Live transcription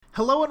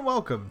Hello and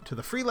welcome to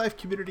the Free Life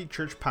Community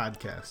Church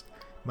podcast.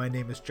 My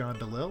name is John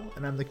DeLille,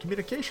 and I'm the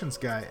communications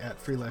guy at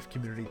Free Life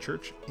Community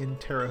Church in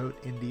Terre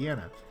Haute,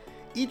 Indiana.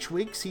 Each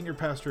week, Senior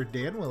Pastor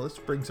Dan Willis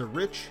brings a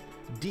rich,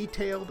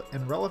 detailed,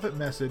 and relevant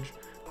message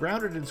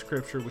grounded in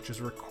Scripture, which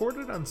is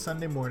recorded on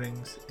Sunday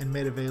mornings and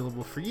made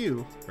available for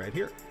you right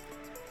here.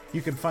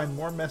 You can find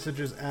more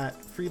messages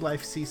at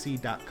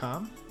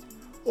freelifecc.com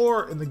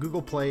or in the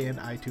Google Play and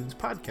iTunes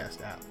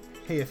podcast app.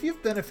 Hey, if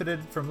you've benefited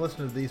from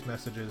listening to these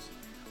messages,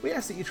 we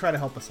ask that you try to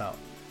help us out.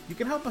 You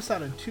can help us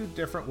out in two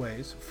different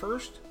ways.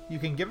 First, you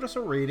can give us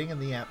a rating in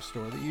the app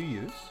store that you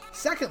use.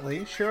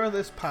 Secondly, share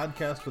this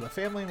podcast with a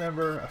family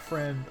member, a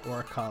friend,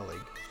 or a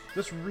colleague.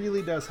 This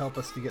really does help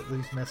us to get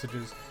these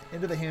messages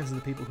into the hands of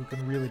the people who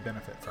can really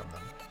benefit from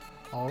them.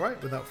 All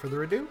right, without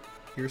further ado,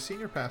 here's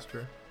Senior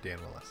Pastor Dan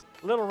Willis.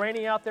 A little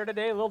rainy out there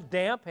today, a little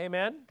damp,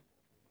 amen.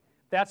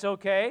 That's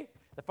okay.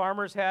 The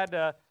farmers had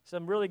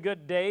some really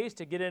good days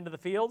to get into the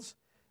fields.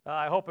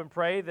 I hope and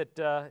pray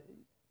that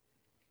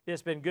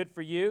it's been good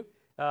for you.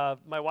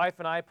 My wife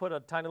and I put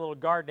a tiny little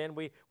garden in.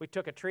 We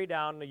took a tree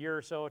down a year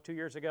or so, 2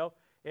 years ago,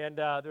 and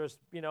there's,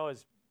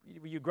 as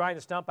you grind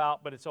the stump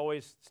out, but it's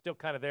always still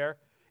kind of there.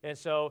 And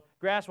so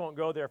grass won't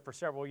grow there for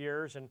several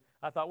years. And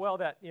I thought, well,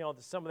 that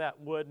some of that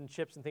wood and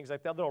chips and things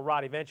like that, they'll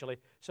rot eventually.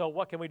 So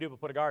what can we do but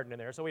put a garden in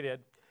there? So we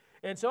did.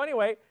 And so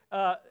anyway,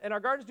 and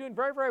our garden's doing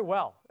very, very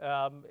well.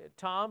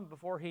 Tom,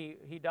 before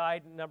he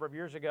died a number of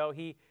years ago,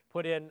 he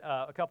put in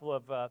a couple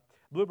of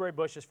blueberry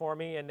bushes for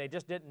me, and they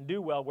just didn't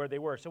do well where they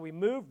were. So we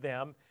moved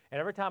them, and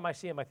every time I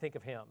see them, I think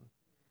of him.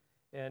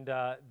 And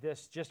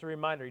this just a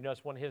reminder,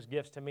 it's one of his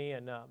gifts to me,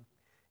 and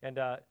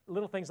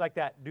little things like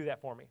that do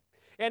that for me.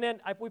 And then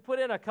we put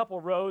in a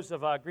couple rows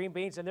of green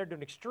beans, and they're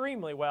doing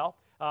extremely well.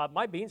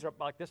 My beans are up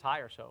like this high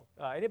or so.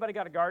 Anybody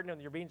got a garden and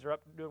your beans are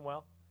up doing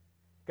well?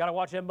 Got to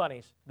watch them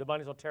bunnies. The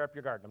bunnies will tear up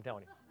your garden, I'm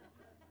telling you.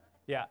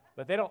 Yeah,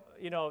 but they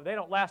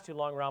don't last too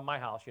long around my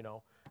house,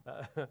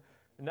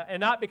 And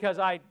not because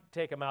I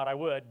take them out, I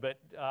would, but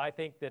I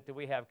think that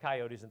we have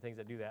coyotes and things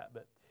that do that.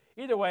 But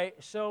either way,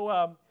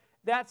 so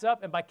that's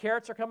up, and my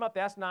carrots are coming up.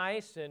 That's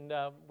nice, and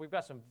we've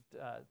got some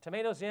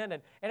tomatoes in.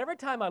 And every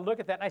time I look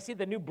at that and I see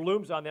the new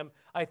blooms on them,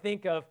 I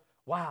think of,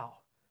 wow,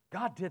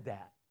 God did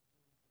that.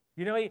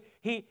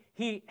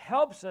 He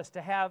helps us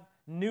to have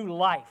new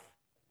life.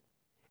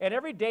 And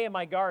every day in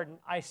my garden,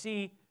 I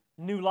see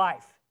new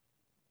life.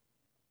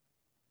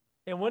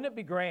 And wouldn't it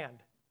be grand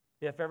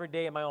if every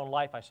day in my own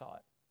life I saw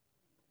it?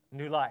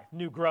 New life,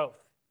 new growth.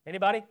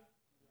 Anybody?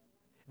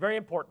 Very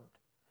important.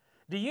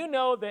 Do you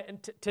know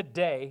that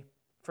today,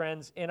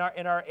 friends, in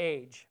our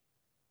age,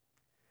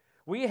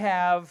 we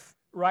have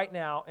right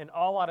now an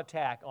all-out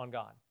attack on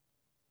God?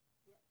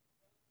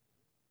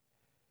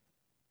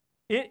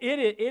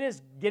 It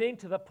is getting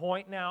to the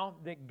point now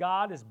that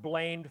God is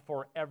blamed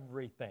for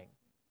everything.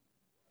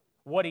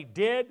 What he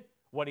did,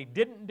 what he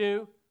didn't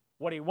do,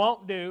 what he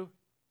won't do.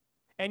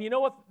 And you know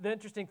what the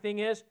interesting thing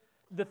is?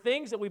 The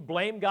things that we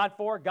blame God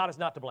for, God is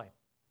not to blame.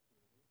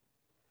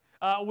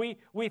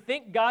 We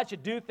think God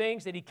should do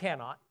things that he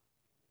cannot.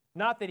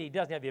 Not that he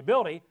doesn't have the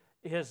ability,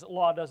 his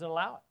law doesn't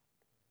allow it.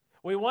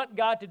 We want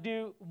God to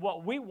do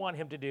what we want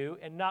him to do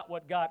and not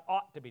what God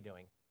ought to be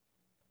doing.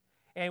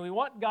 And we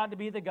want God to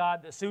be the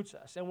God that suits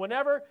us. And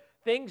whenever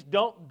things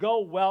don't go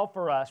well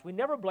for us, we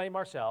never blame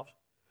ourselves.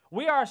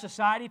 We are a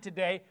society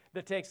today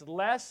that takes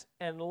less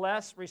and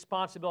less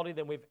responsibility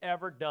than we've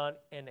ever done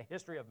in the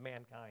history of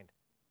mankind.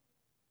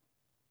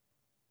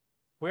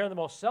 We are the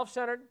most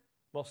self-centered,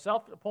 most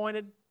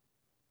self-appointed,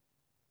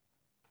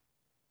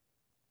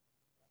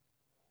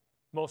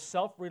 most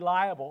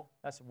self-reliable.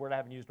 That's a word I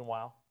haven't used in a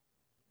while.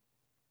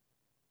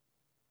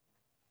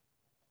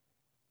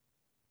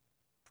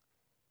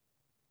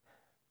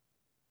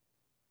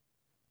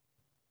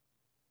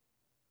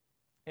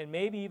 And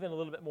maybe even a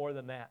little bit more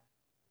than that.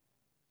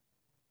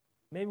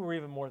 Maybe we're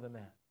even more than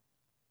that.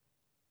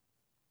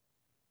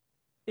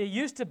 It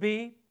used to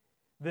be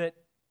that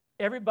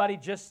everybody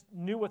just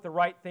knew what the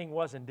right thing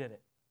was and did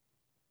it.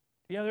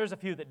 There's a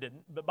few that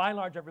didn't, but by and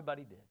large,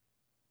 everybody did.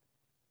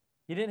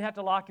 You didn't have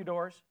to lock your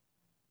doors.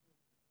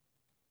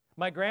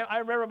 I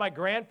remember my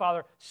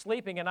grandfather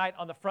sleeping at night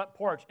on the front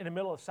porch in the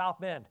middle of South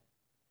Bend.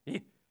 I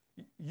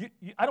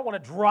don't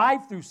want to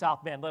drive through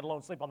South Bend, let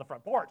alone sleep on the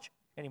front porch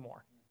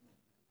anymore.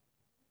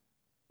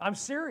 I'm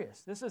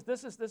serious. This is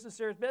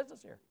serious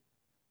business here.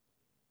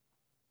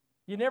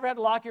 You never had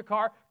to lock your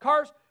car.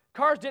 Cars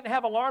didn't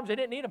have alarms. They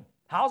didn't need them.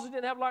 Houses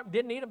didn't have alarms.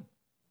 Didn't need them.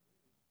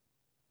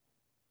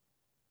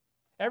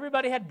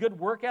 Everybody had good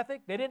work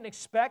ethic. They didn't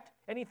expect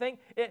anything.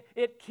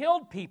 It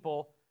killed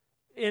people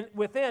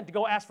within to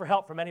go ask for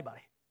help from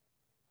anybody.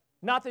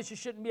 Not that you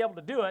shouldn't be able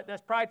to do it.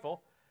 That's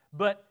prideful.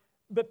 But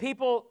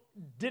people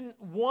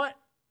didn't want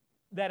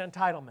that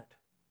entitlement.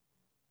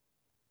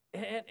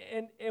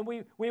 And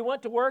we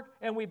went to work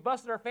and we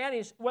busted our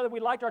fannies whether we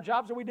liked our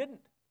jobs or we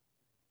didn't.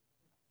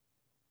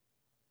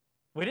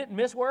 We didn't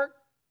miss work,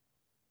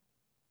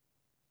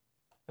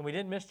 and we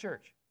didn't miss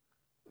church.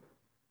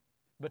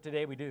 But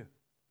today we do.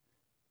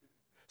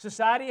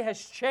 Society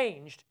has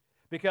changed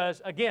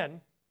because,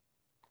 again,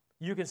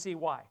 you can see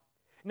why.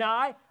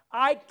 Now,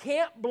 I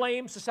can't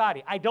blame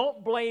society. I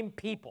don't blame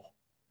people.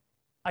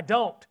 I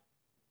don't.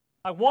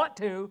 I want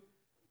to,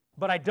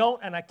 but I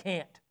don't and I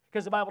can't,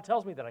 because the Bible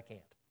tells me that I can't.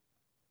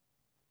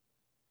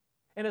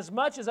 And as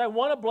much as I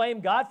want to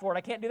blame God for it,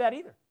 I can't do that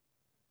either,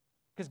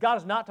 because God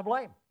is not to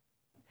blame.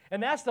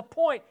 And that's the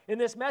point in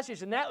this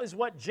message, and that is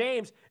what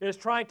James is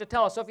trying to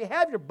tell us. So if you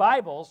have your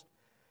Bibles,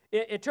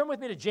 turn with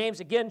me to James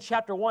again,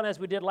 chapter 1, as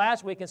we did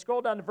last week, and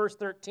scroll down to verse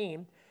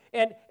 13.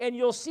 And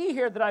you'll see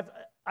here that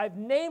I've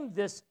named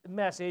this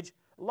message,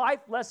 Life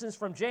Lessons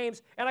from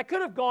James, and I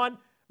could have gone,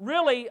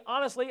 really,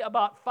 honestly,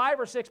 about 5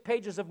 or 6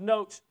 pages of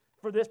notes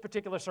for this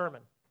particular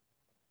sermon.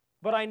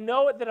 But I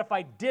know that if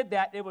I did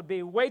that, it would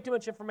be way too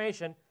much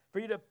information for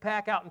you to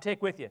pack out and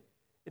take with you.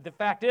 The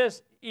fact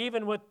is,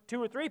 even with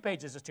 2 or 3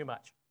 pages is too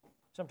much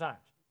sometimes.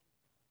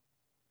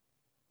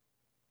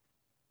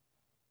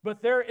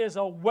 But there is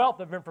a wealth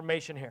of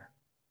information here,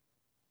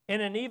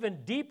 and an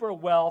even deeper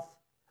wealth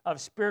of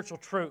spiritual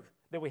truth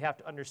that we have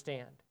to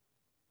understand.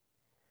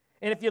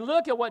 And if you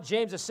look at what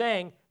James is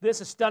saying,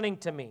 this is stunning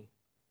to me.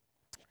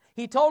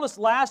 He told us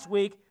last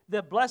week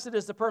that blessed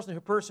is the person who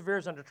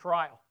perseveres under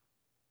trial.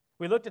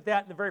 We looked at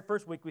that in the very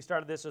first week we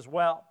started this as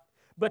well.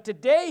 But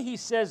today he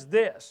says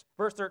this,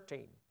 verse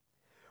 13.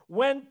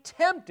 When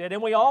tempted,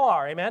 and we all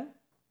are, amen?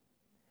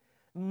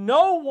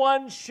 No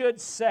one should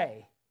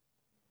say,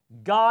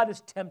 God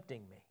is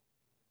tempting me.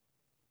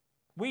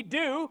 We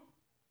do,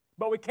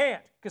 but we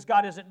can't, because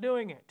God isn't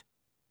doing it.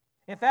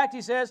 In fact,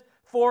 he says,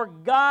 for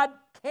God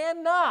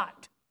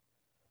cannot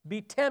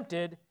be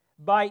tempted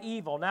by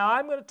evil. Now,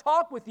 I'm going to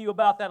talk with you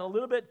about that a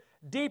little bit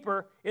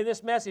deeper in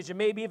this message, and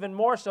maybe even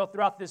more so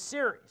throughout this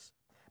series.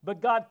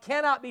 But God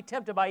cannot be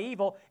tempted by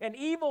evil, and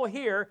evil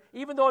here,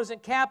 even though it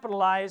isn't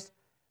capitalized,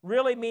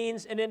 really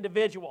means an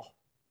individual.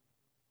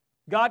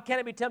 God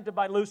cannot be tempted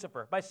by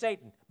Lucifer, by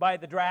Satan, by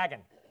the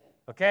dragon.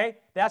 Okay?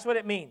 That's what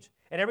it means.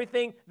 And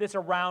everything that's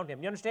around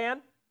him. You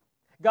understand?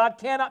 God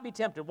cannot be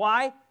tempted.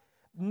 Why?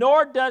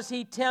 Nor does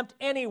he tempt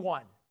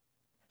anyone.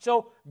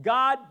 So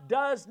God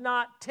does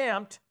not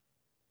tempt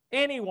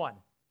anyone.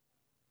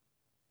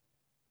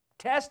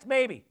 Test,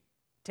 maybe.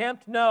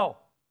 Tempt, no.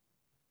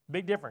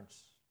 Big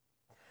difference.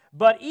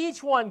 But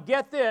each one,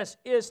 get this,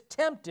 is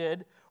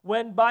tempted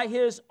when by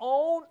his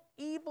own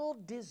evil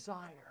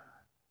desire.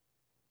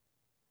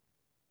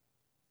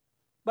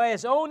 By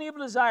his own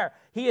evil desire,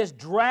 he is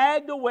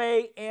dragged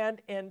away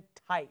and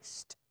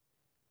enticed.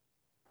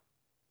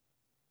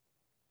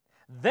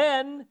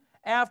 Then,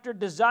 after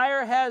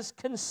desire has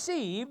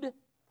conceived,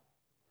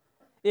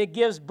 it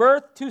gives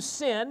birth to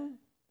sin,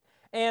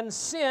 and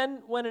sin,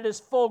 when it is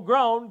full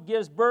grown,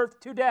 gives birth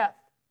to death.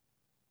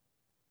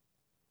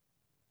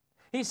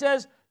 He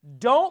says,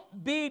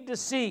 don't be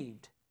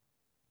deceived,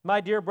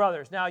 my dear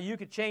brothers. Now, you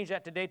could change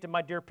that today to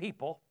my dear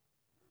people.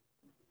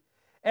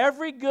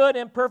 Every good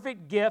and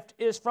perfect gift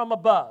is from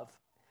above,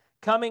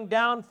 coming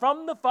down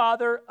from the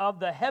Father of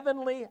the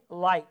heavenly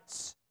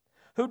lights,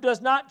 who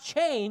does not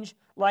change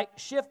like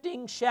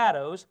shifting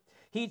shadows.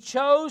 He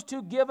chose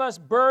to give us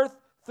birth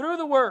through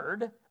the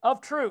word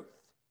of truth,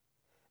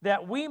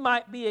 that we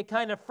might be a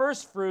kind of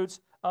first fruits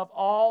of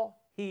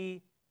all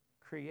he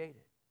created.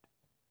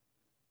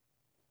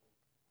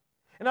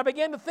 And I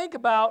began to think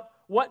about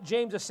what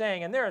James is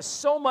saying, and there is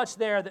so much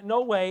there that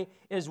no way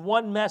is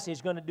one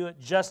message going to do it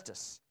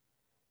justice.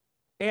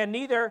 And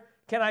neither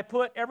can I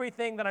put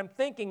everything that I'm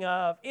thinking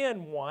of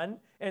in one.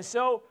 And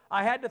so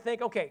I had to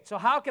think, okay, so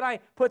how can I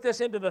put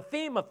this into the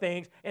theme of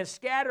things and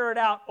scatter it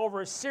out over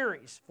a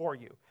series for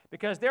you?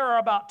 Because there are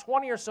about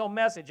 20 or so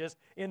messages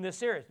in this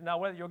series. Now,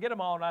 whether you'll get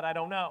them all or not, I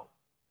don't know.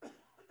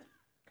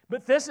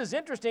 But this is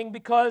interesting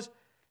because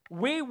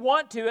we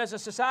want to, as a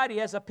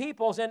society, as a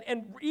peoples, and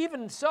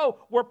even so,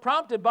 we're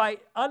prompted by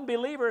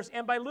unbelievers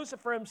and by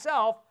Lucifer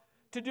himself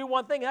to do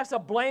one thing, and that's to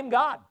blame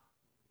God.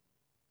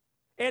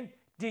 And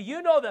do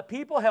you know that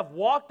people have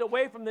walked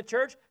away from the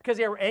church because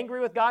they were angry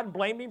with God and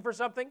blamed him for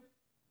something?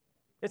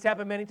 It's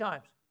happened many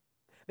times.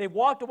 They've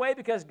walked away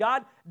because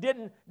God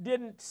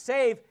didn't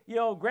save,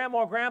 grandma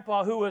or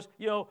grandpa who was,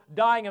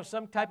 dying of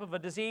some type of a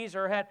disease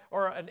or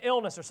an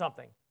illness or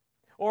something.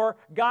 Or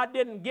God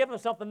didn't give them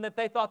something that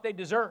they thought they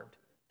deserved.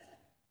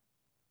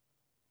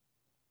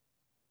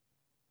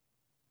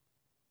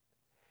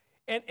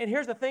 And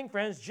here's the thing,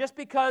 friends, just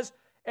because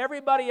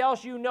everybody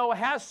else you know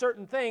has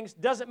certain things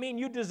doesn't mean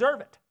you deserve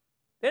it.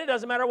 Then it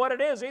doesn't matter what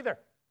it is either.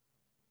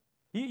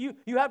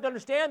 You have to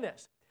understand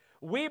this.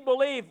 We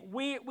believe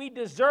we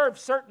deserve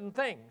certain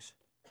things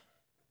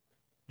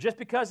just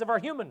because of our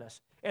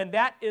humanness, and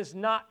that is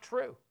not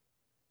true.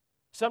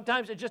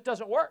 Sometimes it just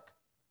doesn't work.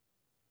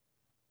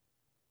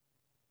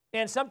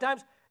 And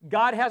sometimes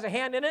God has a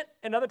hand in it,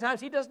 and other times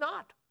he does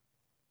not.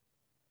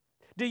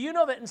 Do you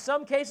know that in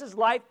some cases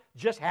life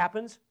just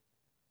happens?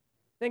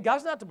 Then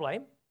God's not to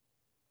blame.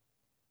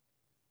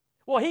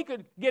 Well, he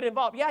could get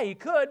involved. Yeah, he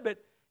could, but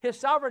his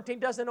sovereignty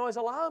doesn't always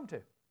allow him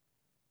to.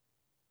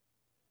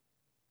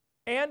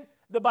 And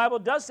the Bible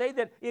does say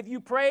that if you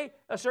pray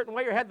a certain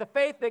way or have the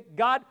faith that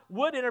God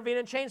would intervene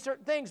and change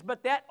certain things,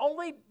 but that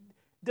only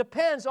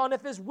depends on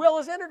if his will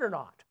is in it or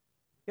not.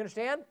 You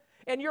understand?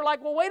 And you're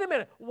like, well, wait a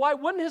minute. Why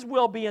wouldn't his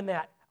will be in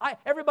that?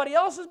 Everybody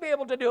else is be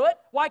able to do it.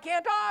 Why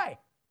can't I?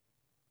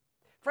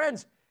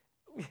 Friends,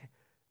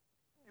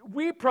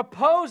 we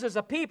propose as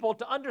a people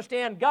to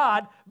understand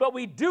God, but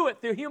we do it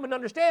through human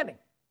understanding.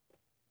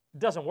 It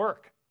doesn't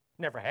work.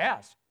 Never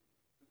has.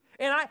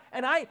 And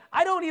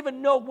I don't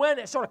even know when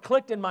it sort of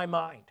clicked in my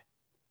mind.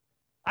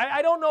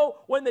 I don't know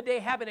when the day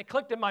happened it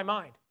clicked in my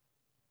mind.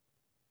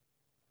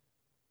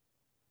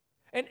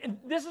 And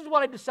this is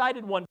what I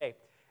decided one day.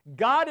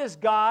 God is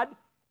God.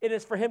 It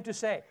is for Him to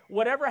say.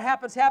 Whatever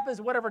happens, happens.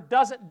 Whatever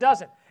doesn't,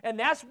 doesn't. And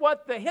that's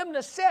what the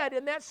hymnist said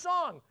in that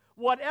song.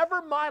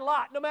 Whatever my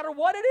lot, no matter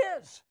what it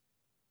is,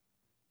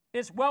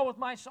 it's well with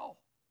my soul.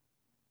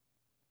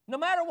 No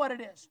matter what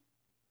it is.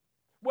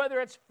 Whether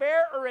it's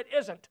fair or it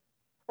isn't,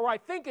 or I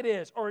think it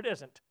is or it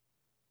isn't.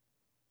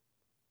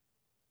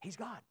 He's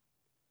God.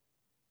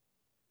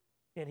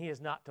 And He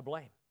is not to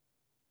blame.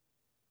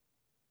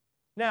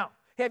 Now,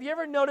 have you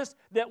ever noticed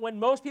that when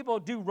most people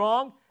do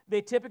wrong,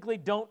 they typically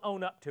don't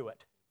own up to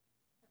it?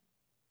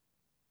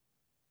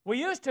 We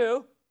used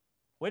to.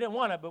 We didn't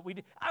want to, but we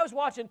did. I was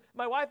watching,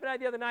 my wife and I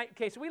the other night,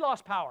 okay, so we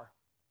lost power.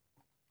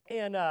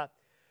 And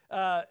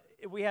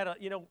we had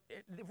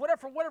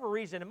for whatever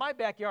reason, in my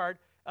backyard,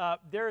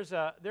 there's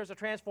a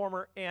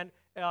transformer, and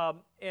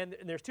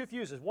there's two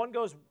fuses. One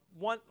goes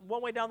one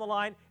way down the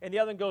line, and the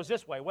other one goes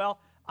this way. Well,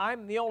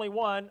 I'm the only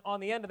one on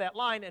the end of that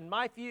line, and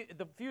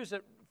the fuse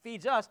that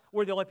feeds us,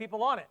 we're the only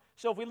people on it.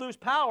 So if we lose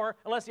power,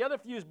 unless the other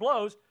fuse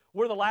blows,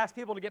 we're the last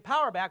people to get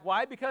power back.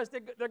 Why? Because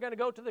they're going to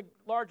go to the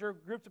larger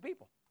groups of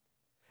people.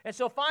 And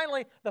so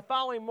finally, the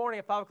following morning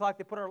at 5 o'clock,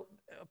 they put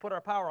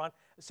our power on.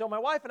 So my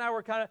wife and I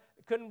were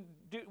couldn't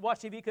watch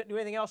TV, couldn't do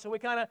anything else. So we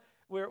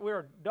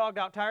were dogged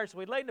out tired, so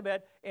we laid in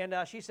bed, and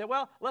she said,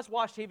 well, let's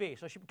watch TV.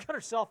 So she got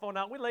her cell phone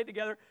out. We laid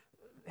together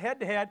head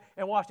to head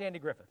and watched Andy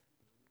Griffith.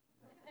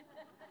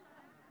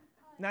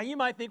 Now, you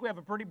might think we have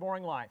a pretty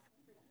boring life.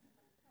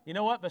 You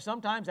know what? But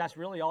sometimes that's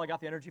really all I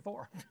got the energy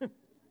for.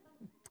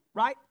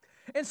 Right?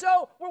 And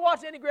so we're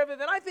watching Andy Griffith,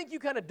 and I think you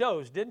kind of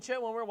dozed, didn't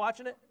you, when we were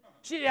watching it?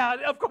 Yeah,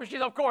 of course.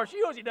 She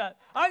usually does.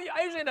 I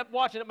usually end up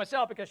watching it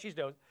myself because she's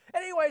dozed.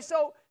 Anyway,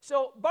 so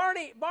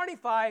Barney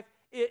Fife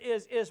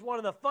is one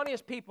of the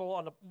funniest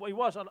people he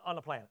was on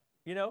the planet.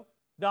 You know,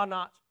 Don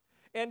Knotts,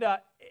 and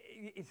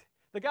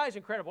the guy's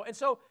incredible. And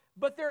so,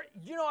 but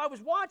I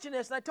was watching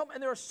this, and I told him,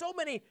 and there are so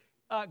many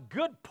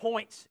good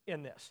points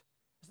in this,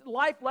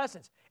 life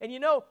lessons. And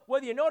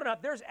whether you know it or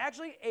not, there's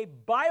actually a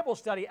Bible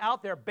study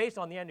out there based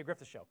on the Andy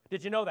Griffith Show.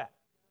 Did you know that?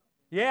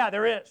 Yeah,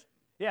 there is.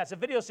 Yeah, it's a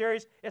video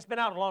series. It's been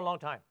out a long, long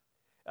time.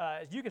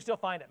 You can still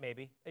find it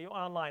maybe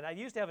online. I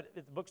used to have it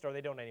at the bookstore.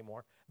 They don't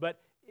anymore. But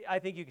I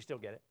think you can still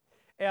get it.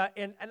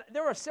 And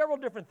there were several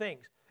different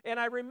things. And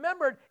I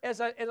remembered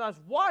as I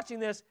was watching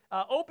this,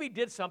 Opie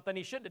did something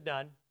he shouldn't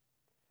have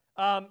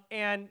done.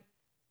 And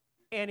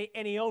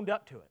he owned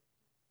up to it.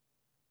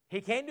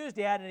 He came to his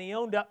dad and he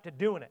owned up to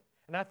doing it.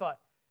 And I thought,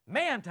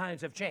 man,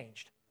 times have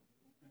changed.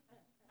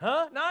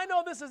 Huh? Now, I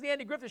know this is the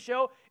Andy Griffith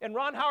Show, and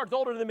Ron Howard's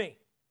older than me.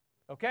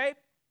 Okay?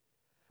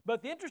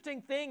 But the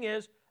interesting thing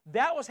is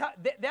that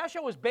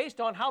show was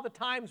based on how the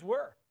times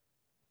were.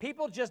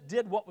 People just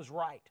did what was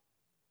right.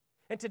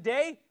 And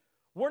today,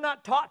 we're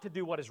not taught to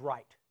do what is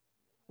right.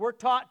 We're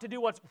taught to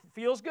do what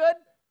feels good,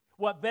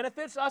 what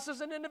benefits us as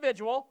an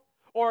individual,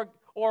 or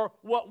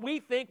what we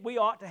think we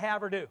ought to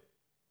have or do.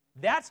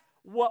 That's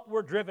what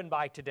we're driven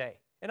by today.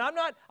 And I'm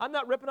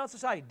not ripping on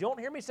society. Don't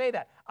hear me say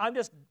that. I'm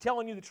just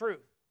telling you the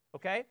truth.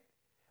 Okay?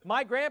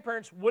 My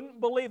grandparents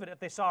wouldn't believe it if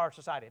they saw our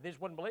society. They just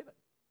wouldn't believe it.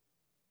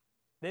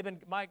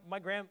 My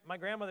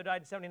grandmother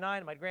died in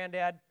 79, my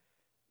granddad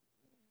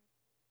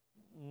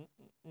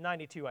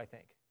 92, I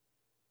think.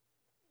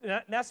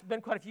 And that's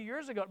been quite a few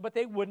years ago, but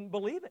they wouldn't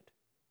believe it.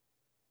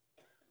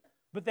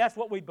 But that's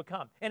what we've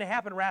become. And it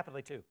happened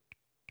rapidly too.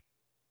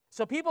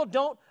 So people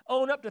don't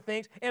own up to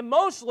things, and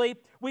mostly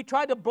we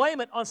try to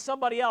blame it on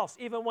somebody else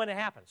even when it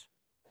happens.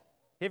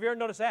 Have you ever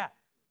noticed that?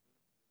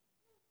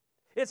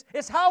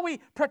 It's how we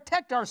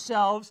protect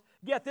ourselves.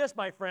 Get this,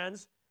 my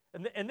friends.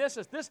 And this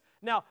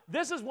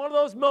is one of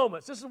those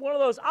moments. This is one of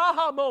those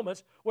aha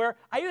moments where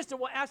I used to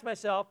ask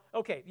myself,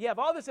 okay, you have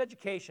all this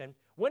education.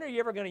 When are you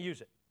ever going to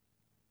use it?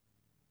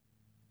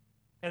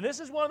 And this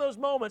is one of those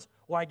moments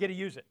where I get to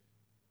use it.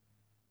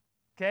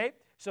 Okay?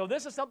 So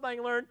this is something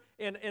I learned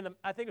in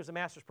I think it was a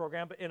master's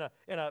program, but in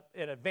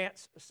an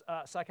advanced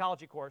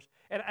psychology course.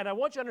 And I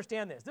want you to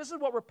understand this. This is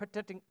what we're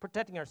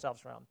protecting ourselves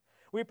from.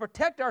 We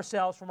protect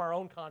ourselves from our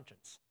own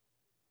conscience.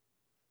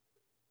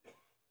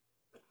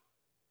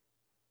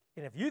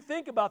 And if you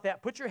think about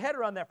that, put your head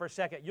around that for a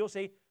second, you'll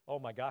see, oh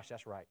my gosh,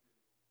 that's right.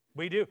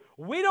 We do.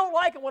 We don't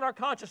like it when our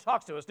conscience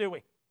talks to us, do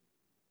we?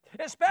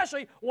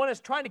 Especially when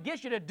it's trying to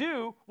get you to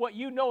do what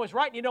you know is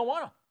right and you don't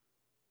want to.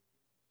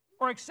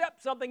 Or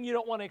accept something you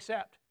don't want to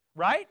accept,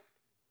 right?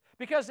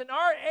 Because in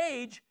our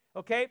age,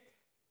 okay,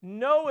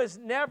 no is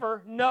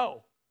never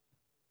no.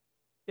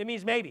 It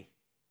means maybe.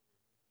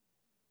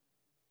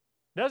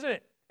 Doesn't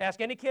it?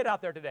 Ask any kid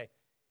out there today.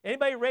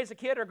 Anybody raise a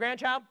kid or a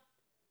grandchild?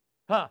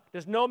 Huh?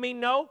 Does no mean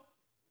no?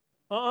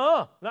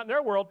 Not in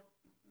their world.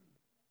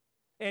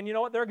 And you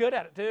know what? They're good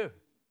at it too.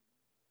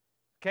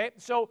 Okay,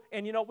 so,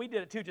 and you know, we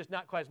did it too, just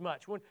not quite as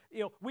much. When,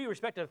 you know, we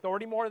respected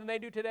authority more than they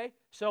do today.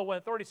 So when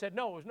authority said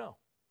no, it was no.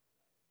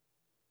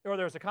 Or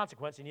there was a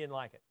consequence and you didn't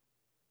like it.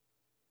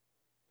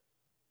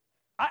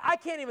 I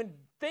can't even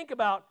think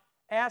about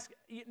I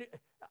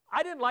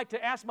didn't like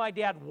to ask my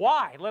dad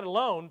why, let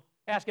alone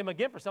ask him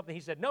again for something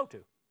he said no to.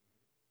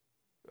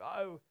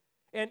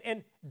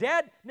 And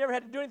Dad never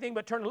had to do anything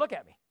but turn and look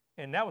at me.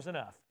 And that was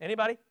enough.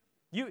 Anybody?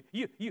 You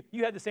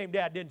had the same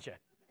dad, didn't you?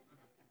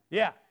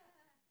 Yeah.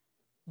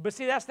 But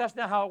see, that's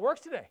not how it works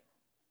today.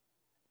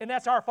 And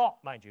that's our fault,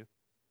 mind you.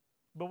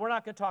 But we're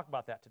not going to talk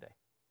about that today.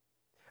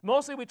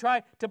 Mostly we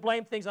try to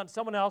blame things on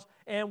someone else,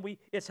 and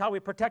it's how we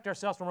protect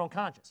ourselves from our own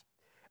conscience.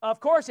 Of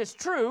course, it's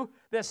true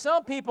that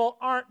some people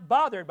aren't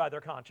bothered by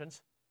their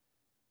conscience.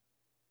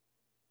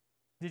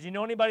 Did you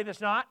know anybody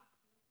that's not?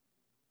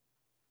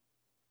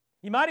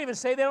 You might even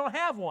say they don't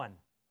have one.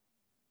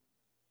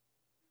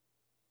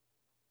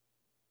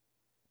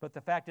 But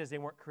the fact is they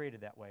weren't created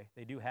that way.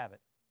 They do have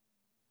it.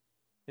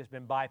 It's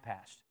been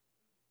bypassed.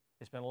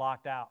 It's been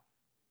locked out.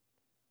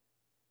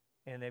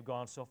 And they've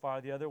gone so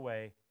far the other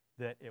way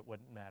that it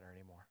wouldn't matter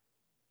anymore.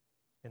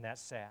 And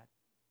that's sad.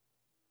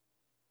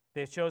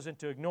 They've chosen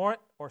to ignore it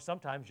or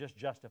sometimes just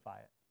justify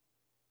it.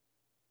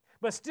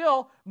 But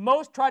still,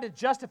 most try to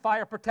justify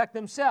or protect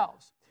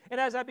themselves. And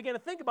as I began to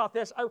think about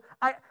this,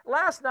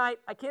 last night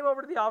I came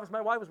over to the office.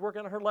 My wife was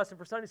working on her lesson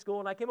for Sunday school,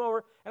 and I came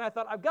over and I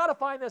thought, I've got to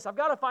find this, I've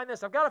got to find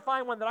this, I've got to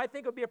find one that I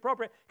think would be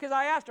appropriate. Because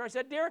I asked her, I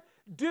said, dear,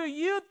 do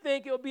you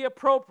think it would be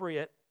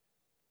appropriate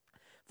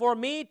for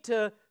me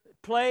to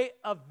play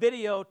a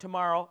video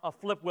tomorrow of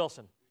Flip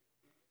Wilson?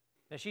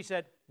 And she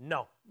said,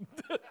 no.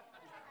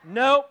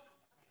 No.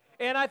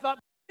 And I thought,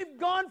 we've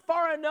gone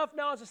far enough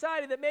now in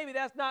society that maybe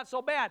that's not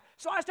so bad.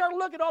 So I started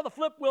looking at all the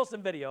Flip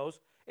Wilson videos,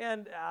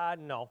 and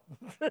no.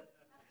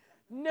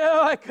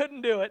 No, I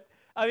couldn't do it.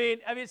 I mean,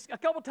 a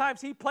couple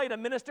times he played a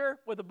minister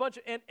with a bunch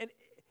of, and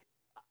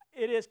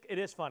it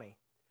is funny.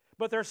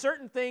 But there are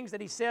certain things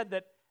that he said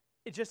that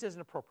it just isn't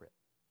appropriate.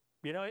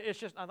 You know, it's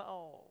just, I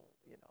thought,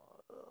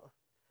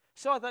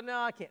 So I thought, no,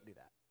 I can't do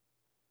that.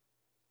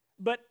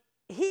 But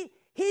he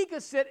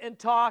could sit and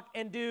talk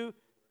and do,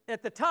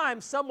 at the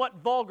time, somewhat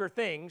vulgar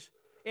things,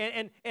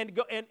 and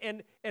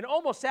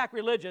almost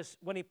sacrilegious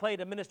when he played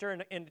a minister.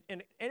 And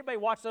anybody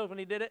watch those when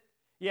he did it?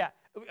 Yeah,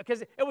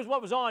 because it was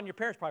what was on. Your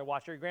parents probably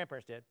watched it, or your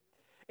grandparents did.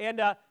 And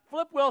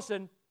Flip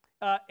Wilson,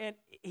 and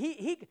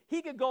he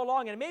could go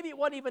along, and maybe it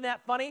wasn't even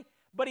that funny,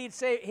 but he'd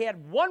say he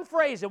had one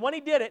phrase, and when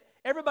he did it,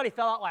 everybody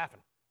fell out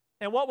laughing.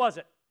 And what was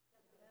it?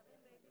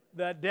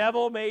 The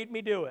devil made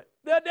me do it.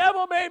 The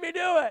devil made me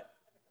do it.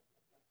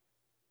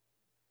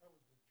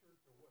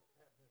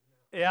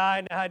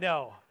 Yeah, I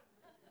know.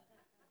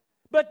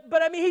 But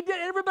I mean, he did.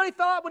 Everybody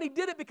thought when he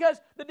did it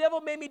because the devil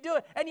made me do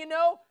it. And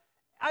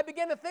I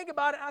began to think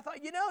about it, and I thought,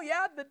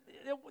 yeah,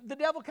 the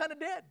devil kind of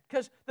did.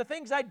 Because the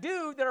things I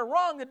do that are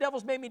wrong, the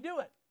devil's made me do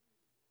it.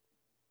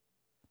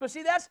 But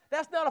see, that's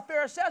not a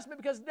fair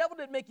assessment because the devil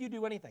didn't make you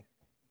do anything.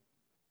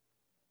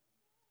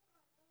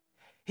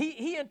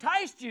 He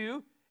enticed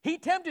you. He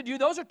tempted you.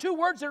 Those are two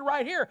words that are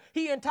right here.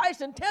 He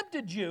enticed and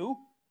tempted you,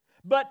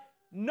 but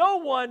no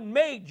one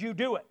made you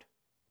do it.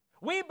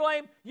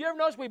 You ever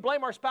notice we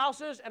blame our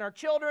spouses and our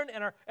children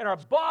and our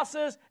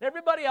bosses and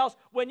everybody else.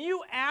 When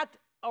you act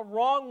a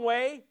wrong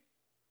way,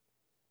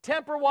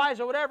 temper-wise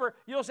or whatever,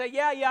 you'll say,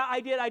 yeah, I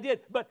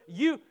did. But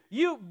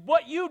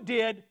what you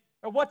did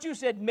or what you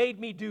said made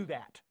me do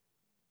that.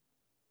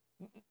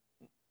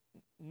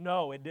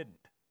 No, it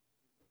didn't.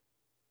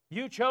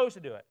 You chose to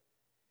do it.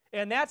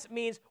 And that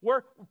means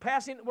we're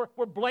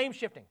blame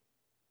shifting.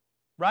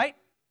 Right?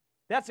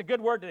 That's a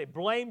good word today,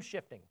 blame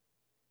shifting.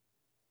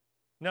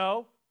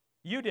 No,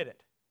 you did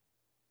it.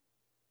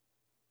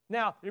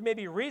 Now, there may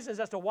be reasons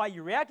as to why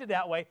you reacted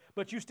that way,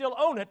 but you still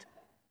own it.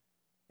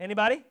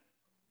 Anybody?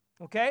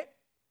 Okay?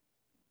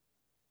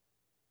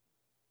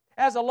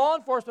 As a law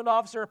enforcement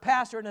officer, a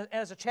pastor, and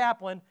as a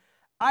chaplain,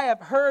 I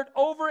have heard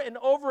over and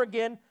over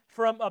again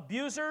from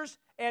abusers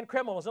and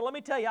criminals. And let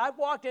me tell you, I've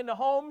walked into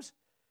homes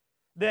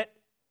that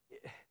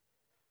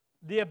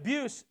the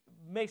abuse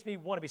makes me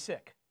want to be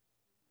sick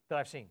that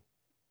I've seen.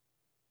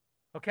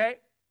 Okay?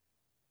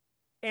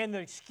 And the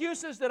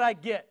excuses that I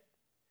get,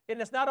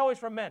 and it's not always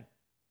from men.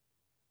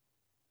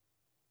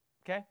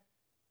 Okay?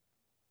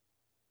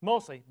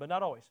 Mostly, but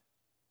not always.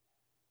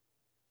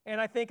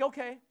 And I think,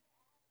 okay.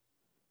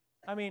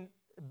 I mean,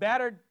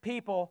 battered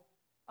people,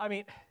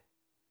 and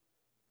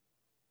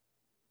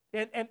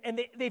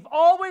they've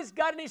always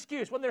got an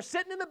excuse. When they're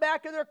sitting in the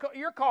back of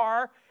your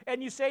car,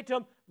 and you say to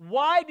them,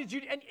 why did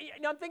you, and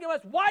I'm thinking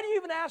about this, why do you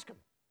even ask them?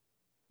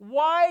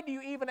 Why do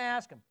you even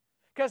ask them?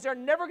 Because they're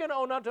never going to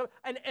own up to it.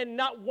 And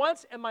not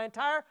once in my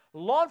entire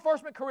law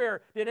enforcement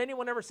career did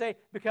anyone ever say,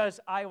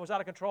 because I was out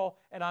of control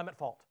and I'm at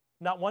fault.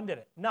 Not one did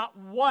it. Not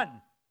one.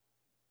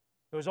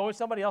 It was always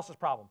somebody else's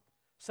problem.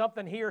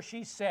 Something he or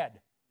she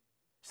said.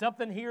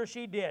 Something he or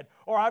she did.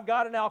 Or I've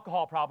got an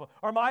alcohol problem.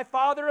 Or my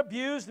father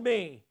abused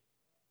me.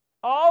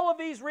 All of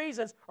these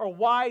reasons are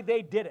why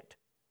they did it.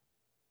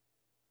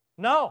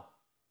 No.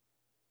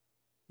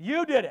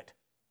 You did it.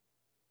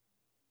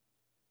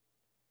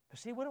 But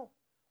see, we don't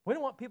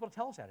want people to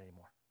tell us that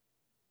anymore.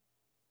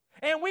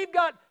 And we've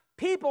got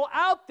people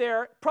out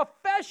there,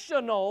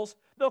 professionals,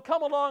 they'll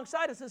come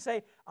alongside us and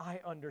say, I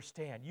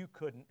understand, you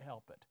couldn't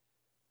help it.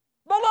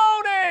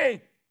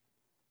 Baloney!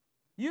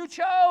 You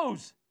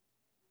chose.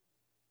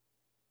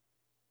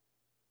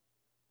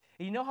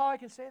 And you know how I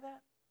can say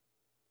that?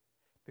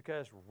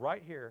 Because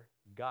right here,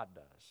 God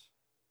does.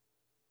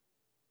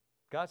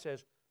 God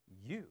says,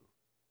 you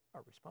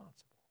are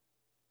responsible.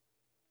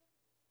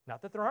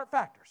 Not that there aren't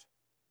factors,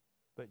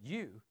 but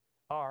you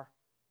are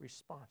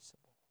responsible.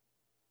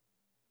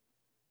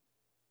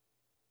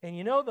 And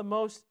you know the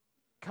most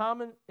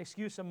common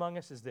excuse among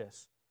us is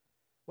this.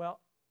 Well,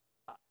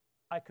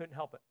 I couldn't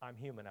help it. I'm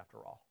human after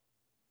all.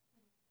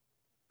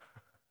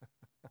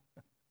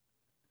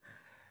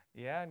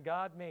 Yeah, and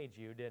God made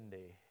you, didn't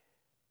He?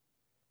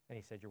 And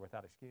He said you're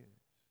without excuse.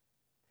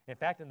 In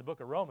fact, in the book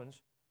of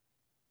Romans,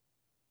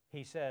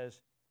 He says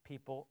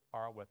people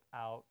are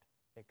without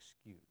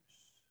excuse.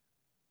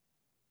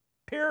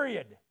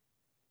 Period.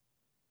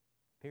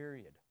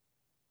 Period.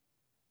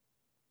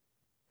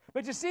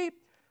 But you see,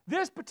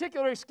 this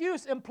particular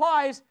excuse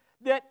implies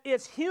that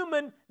it's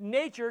human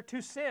nature to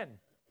sin.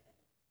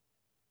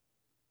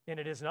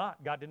 And it is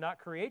not. God did not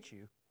create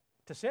you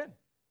to sin.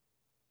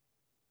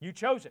 You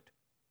chose it.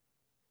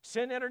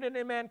 Sin entered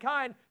into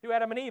mankind through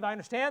Adam and Eve. I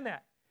understand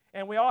that.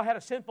 And we all had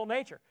a sinful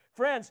nature.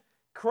 Friends,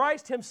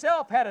 Christ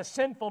Himself had a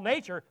sinful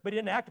nature, but He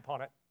didn't act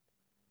upon it.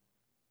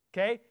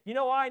 Okay? You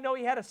know why I know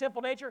He had a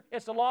sinful nature?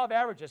 It's the law of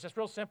averages. It's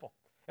real simple.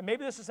 And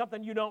maybe this is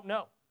something you don't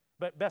know,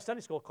 but Best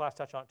Sunday School class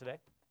touched on it today.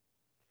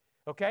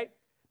 Okay?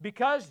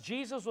 Because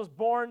Jesus was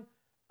born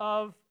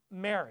of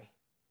Mary,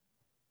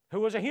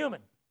 who was a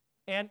human,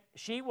 and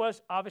she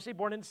was obviously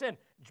born in sin.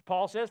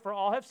 Paul says, for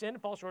all have sinned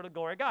and fall short of the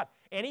glory of God.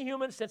 Any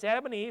human since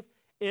Adam and Eve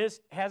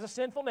has a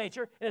sinful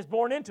nature and is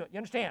born into it. You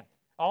understand?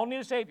 All need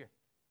a Savior.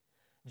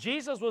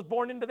 Jesus was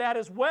born into that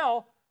as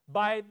well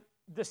by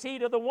the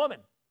seed of the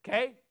woman.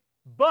 Okay?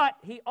 But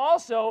He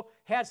also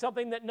had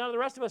something that none of the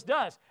rest of us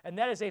does, and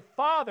that is a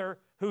Father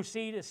whose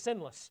seed is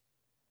sinless.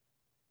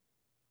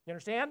 You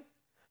understand?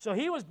 So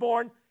He was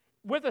born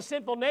with a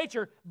sinful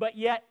nature, but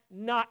yet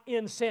not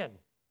in sin.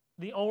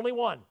 The only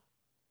one.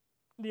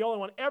 The only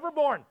one ever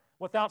born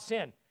without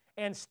sin.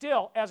 And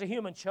still, as a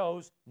human,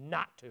 chose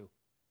not to.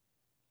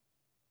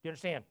 You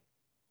understand?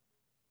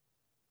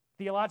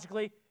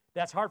 Theologically,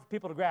 that's hard for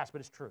people to grasp, but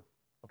it's true.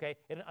 Okay?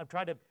 And I'm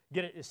trying to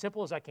get it as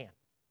simple as I can.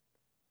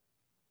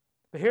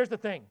 But here's the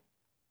thing.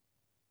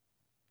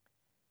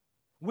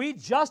 We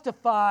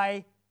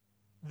justify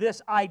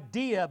this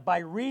idea by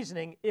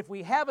reasoning, if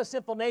we have a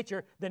sinful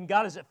nature, then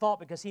God is at fault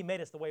because He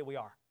made us the way we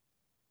are.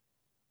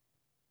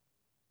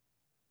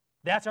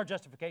 That's our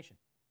justification.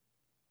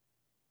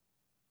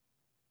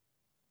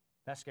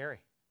 That's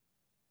scary.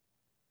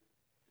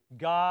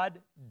 God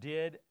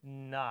did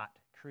not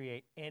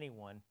create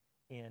anyone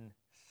in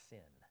sin.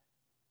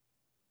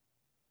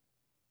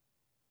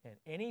 And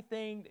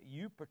anything that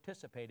you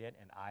participate in,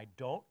 and I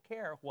don't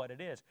care what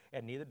it is,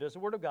 and neither does the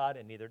Word of God,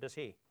 and neither does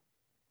He.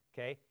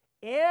 Okay?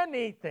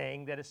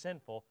 Anything that is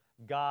sinful,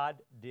 God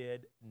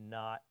did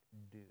not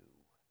do.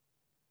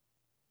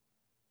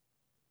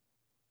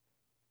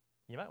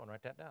 You might want to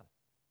write that down.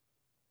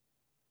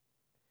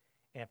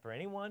 And for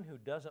anyone who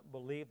doesn't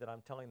believe that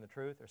I'm telling the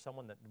truth, or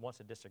someone that wants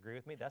to disagree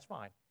with me, that's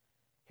fine.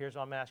 Here's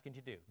what I'm asking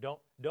you to do.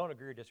 Don't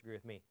agree or disagree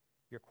with me.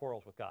 Your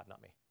quarrel's with God,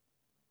 not me.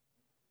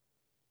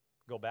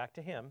 Go back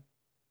to Him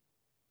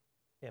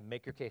and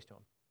make your case to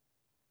Him.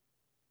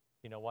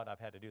 You know what? I've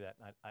had to do that.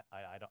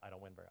 I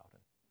don't win very often.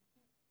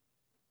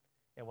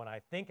 And when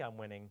I think I'm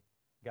winning,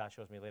 God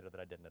shows me later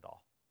that I didn't at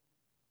all.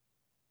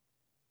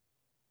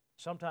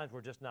 Sometimes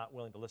we're just not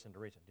willing to listen to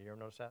reason. Did you ever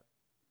notice that?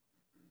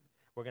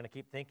 We're going to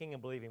keep thinking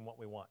and believing what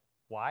we want.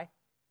 Why?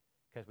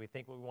 Because we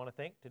think what we want to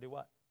think to do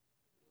what?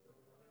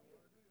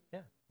 Yeah,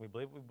 we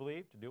believe what we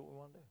believe to do what we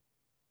want to do.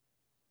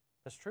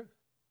 That's true.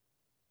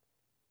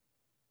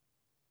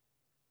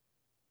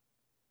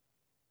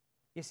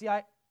 You see,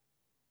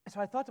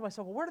 so I thought to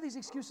myself, well, where do these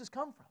excuses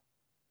come from?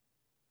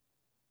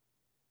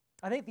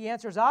 I think the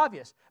answer is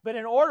obvious. But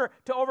in order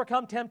to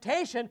overcome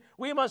temptation,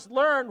 we must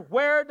learn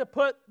where to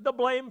put the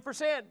blame for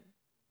sin.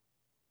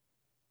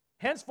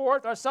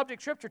 Henceforth, our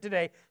subject scripture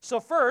today. So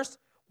first,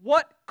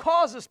 what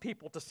causes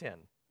people to sin?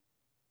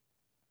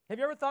 Have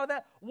you ever thought of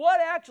that? What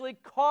actually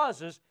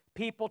causes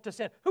people to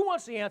sin? Who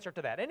wants the answer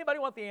to that? Anybody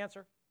want the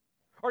answer?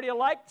 Or do you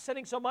like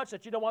sinning so much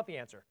that you don't want the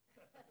answer?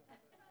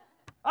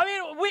 I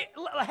mean,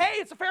 hey,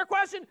 it's a fair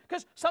question,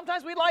 because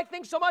sometimes we like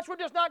things so much we're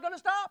just not going to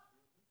stop.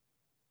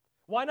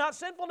 Why not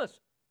sinfulness?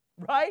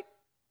 Right?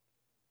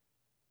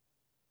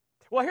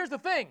 Well, here's the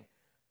thing.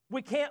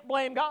 We can't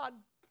blame God.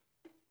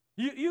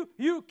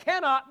 You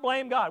cannot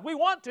blame God. We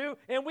want to,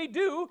 and we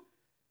do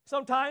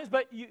sometimes,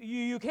 but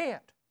you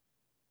can't.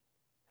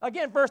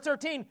 Again, verse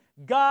 13,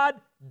 God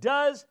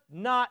does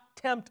not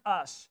tempt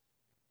us.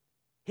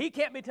 He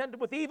can't be tempted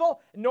with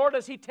evil, nor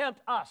does He tempt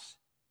us.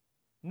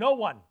 No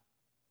one.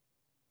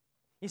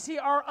 You see,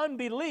 our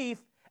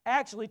unbelief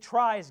actually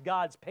tries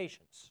God's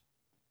patience.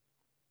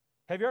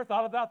 Have you ever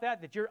thought about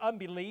that? That your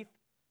unbelief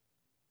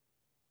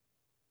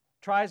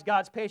tries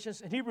God's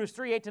patience? In Hebrews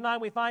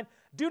 3:8-9 we find,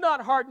 do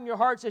not harden your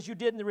hearts as you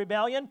did in the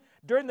rebellion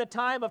during the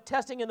time of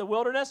testing in the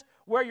wilderness,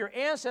 where your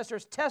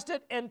ancestors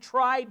tested and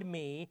tried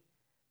me.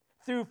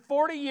 Through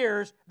 40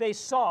 years, they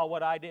saw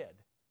what I did.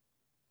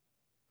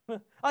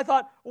 I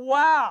thought,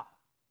 wow.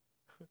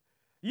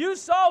 You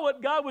saw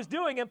what God was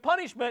doing, and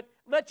punishment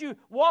let you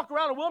walk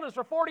around the wilderness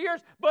for 40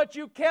 years, but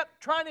you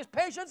kept trying His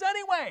patience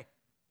anyway.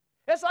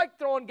 It's like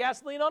throwing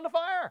gasoline on the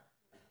fire.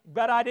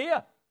 Bad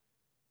idea.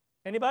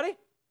 Anybody?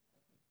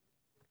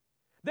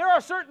 There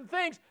are certain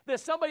things that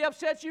somebody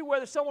upsets you,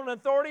 whether someone in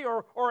authority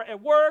or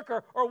at work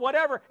or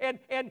whatever, and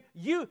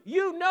you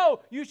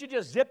know you should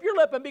just zip your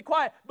lip and be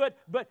quiet, but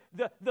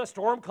the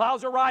storm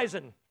clouds are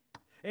rising.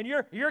 And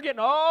you're getting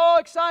all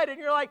excited, and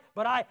you're like,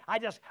 but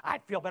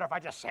I'd feel better if I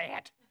just say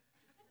it.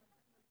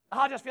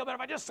 I'll just feel better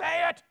if I just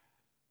say it.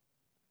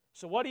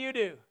 So what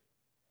do?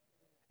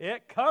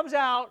 It comes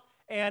out,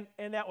 and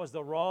that was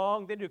the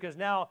wrong thing to do, because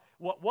now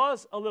what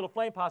was a little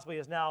flame possibly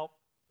is now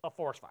a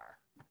forest fire.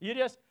 You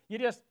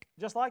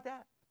just like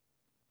that.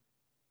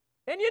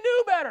 And you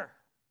knew better.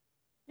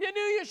 You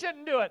knew you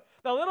shouldn't do it.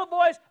 The little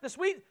voice, the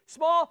sweet,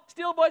 small,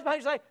 still voice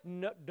behind you say,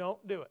 no,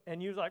 don't do it.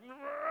 And you're like,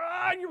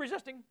 and you're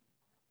resisting.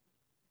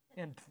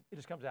 And it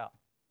just comes out.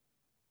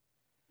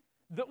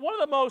 One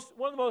of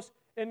the most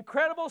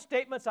incredible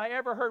statements I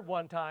ever heard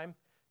one time,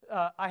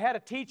 I had a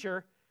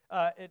teacher,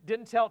 it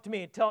didn't tell it to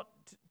me,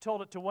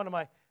 told it to one of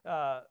my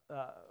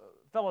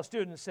fellow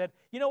students, said,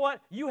 you know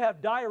what, you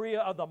have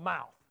diarrhea of the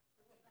mouth.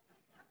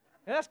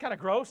 And that's kind of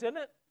gross, isn't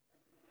it?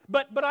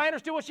 But I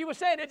understood what she was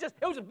saying. It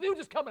was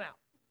just coming out.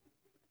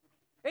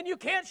 And you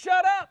can't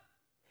shut up.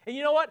 And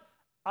you know what?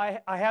 I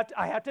have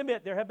to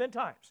admit, there have been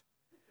times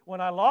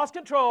when I lost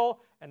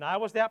control, and I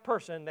was that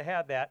person that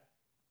had that.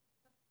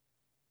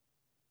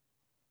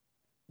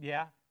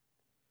 Yeah.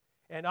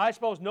 And I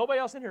suppose nobody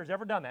else in here has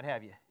ever done that,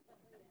 have you?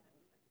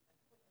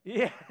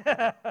 Yeah.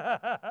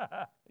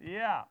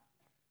 Yeah.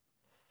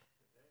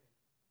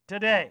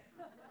 Today.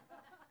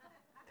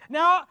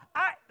 Now,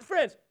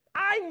 friends,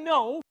 I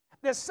know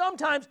that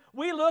sometimes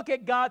we look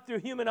at God through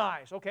human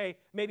eyes, okay?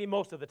 Maybe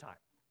most of the time.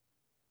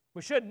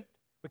 We shouldn't,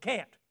 we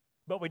can't,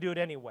 but we do it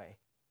anyway.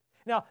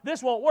 Now,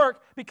 this won't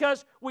work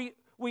because we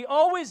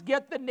always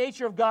get the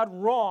nature of God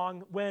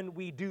wrong when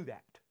we do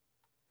that.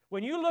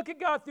 When you look at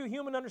God through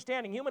human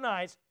understanding, human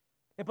eyes,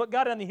 and put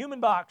God in the human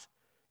box,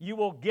 you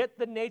will get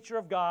the nature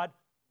of God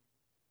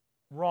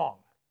wrong,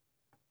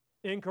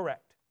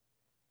 incorrect.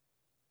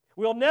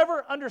 We'll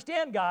never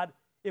understand God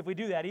if we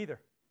do that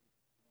either.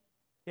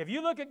 If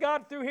you look at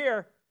God through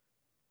here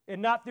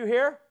and not through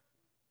here,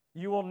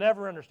 you will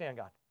never understand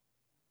God.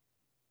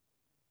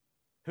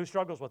 Who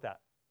struggles with that?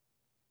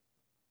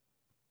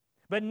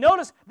 But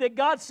notice that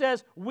God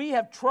says we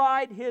have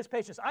tried His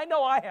patience. I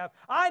know I have.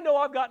 I know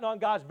I've gotten on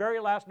God's very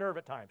last nerve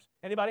at times.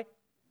 Anybody?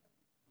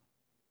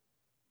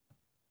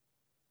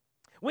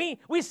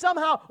 We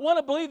somehow want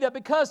to believe that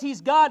because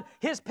He's God,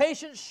 His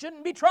patience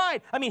shouldn't be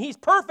tried. I mean, He's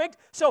perfect,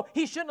 so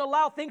He shouldn't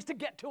allow things to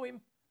get to Him.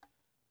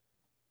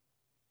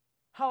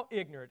 How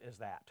ignorant is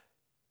that,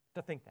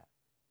 to think that?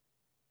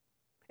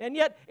 And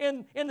yet,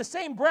 in the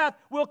same breath,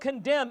 we'll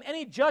condemn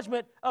any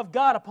judgment of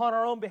God upon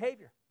our own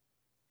behavior.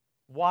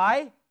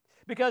 Why?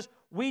 Because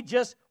we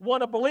just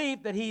want to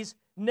believe that He's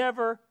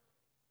never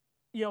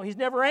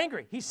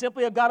angry. He's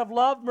simply a God of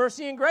love,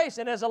 mercy, and grace.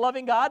 And as a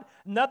loving God,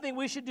 nothing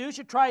we should do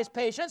should try His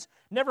patience.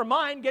 Never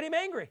mind get Him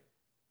angry.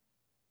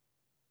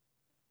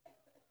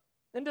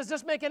 And does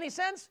this make any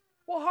sense?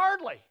 Well,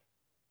 hardly.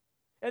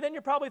 And then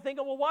you're probably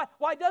thinking, well,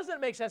 why doesn't it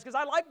make sense? Because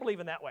I like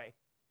believing that way.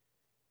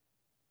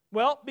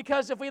 Well,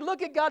 because if we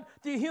look at God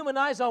through human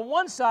eyes on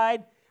one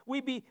side,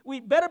 we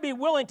better be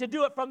willing to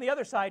do it from the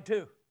other side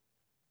too.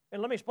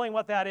 And let me explain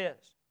what that is.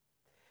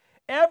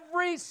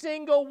 Every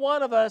single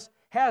one of us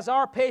has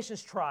our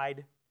patience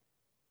tried.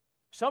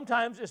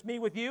 Sometimes it's me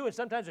with you, and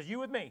sometimes it's you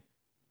with me.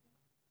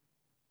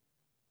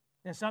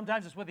 And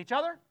sometimes it's with each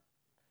other.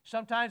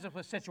 Sometimes it's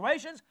with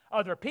situations,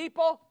 other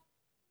people,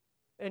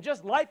 and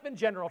just life in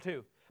general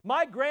too.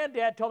 My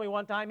granddad told me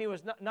one time, he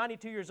was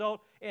 92 years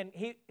old, and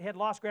he had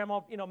lost grandma,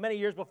 many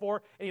years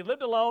before, and he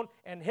lived alone,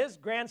 and his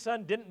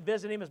grandson didn't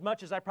visit him as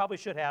much as I probably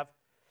should have.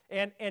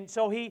 And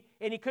so he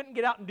couldn't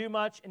get out and do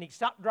much, and he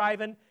stopped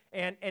driving,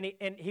 and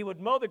he would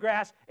mow the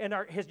grass, and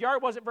his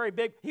yard wasn't very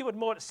big. He would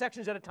mow it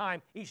sections at a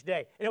time each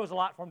day, and it was a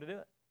lot for him to do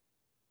it.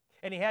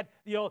 And he had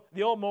the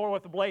old mower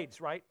with the blades,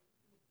 right?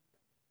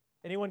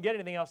 And he wouldn't get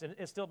anything else, and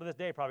it still to this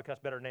day probably cuts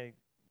better than any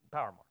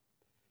power mower.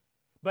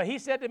 But he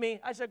said to me,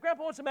 I said,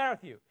 Grandpa, what's the matter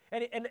with you?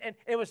 And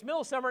it was middle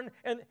of summer,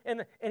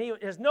 and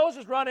his nose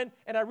was running,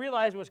 and I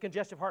realized it was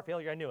congestive heart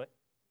failure. I knew it.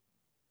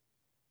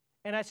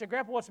 And I said,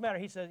 Grandpa, what's the matter?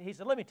 He said,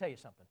 let me tell you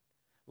something.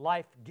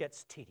 Life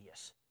gets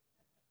tedious.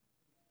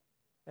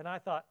 And I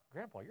thought,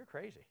 Grandpa, you're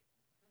crazy.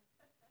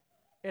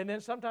 And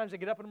then sometimes I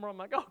get up in the morning,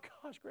 I'm like, oh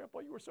gosh, Grandpa,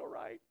 you were so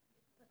right.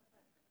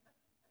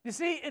 You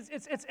see,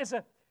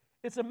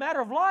 it's a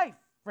matter of life.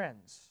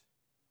 friends.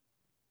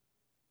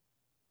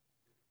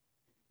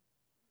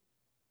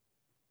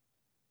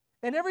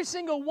 And every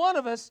single one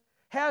of us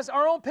has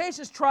our own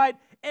patience tried,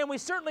 and we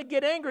certainly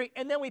get angry,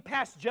 and then we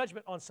pass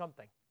judgment on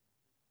something.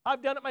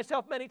 I've done it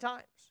myself many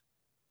times.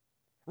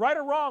 Right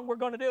or wrong, we're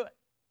going to do it.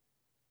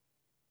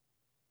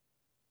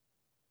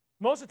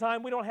 Most of the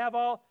time, we don't have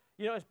all,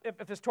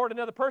 if it's toward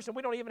another person,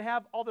 we don't even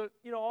have all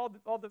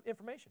the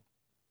information.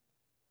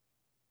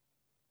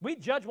 We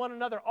judge one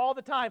another all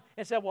the time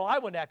and say, well, I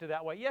wouldn't act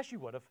that way. Yes, you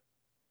would have.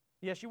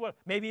 Yes, you would have.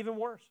 Maybe even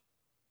worse.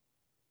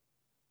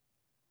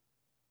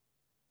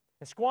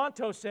 And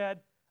Squanto said,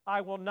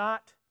 I will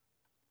not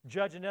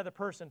judge another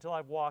person until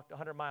I've walked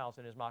 100 miles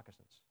in his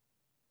moccasins.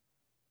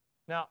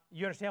 Now,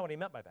 you understand what he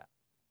meant by that.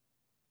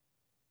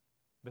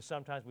 But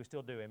sometimes we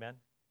still do, amen?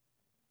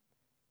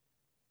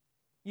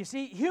 You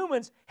see,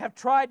 humans have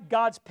tried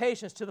God's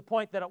patience to the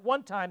point that at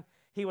one time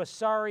he was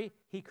sorry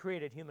he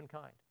created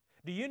humankind.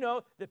 Do you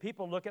know that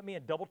people look at me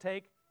and double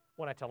take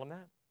when I tell them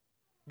that?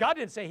 God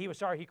didn't say he was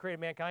sorry he created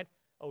mankind.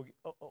 Oh,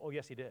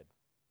 yes, he did.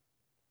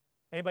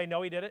 Anybody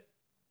know he did it?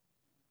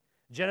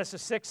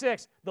 Genesis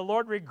 6:6, the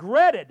Lord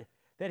regretted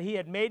that he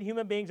had made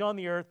human beings on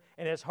the earth,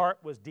 and his heart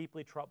was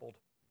deeply troubled.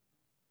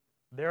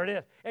 There it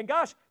is. And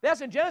gosh,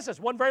 that's in Genesis.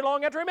 Wasn't very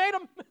long after he made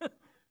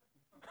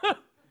them.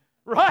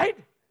 Right?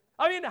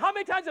 I mean, how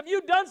many times have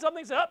you done something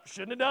and said, oh,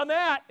 shouldn't have done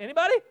that?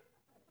 Anybody?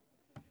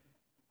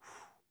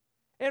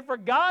 And for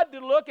God to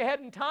look ahead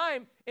in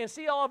time and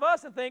see all of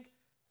us and think,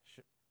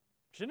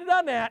 shouldn't have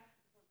done that.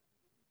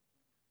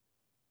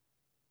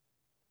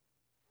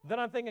 Then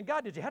I'm thinking,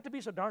 God, did you have to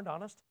be so darned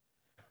honest?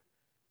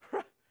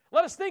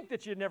 Let us think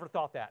that you never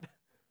thought that.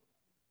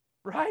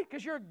 Right?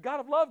 Because you're a God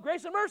of love,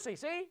 grace, and mercy,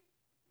 see?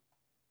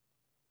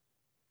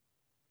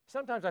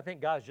 Sometimes I think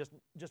God is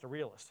just a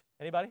realist.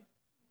 Anybody?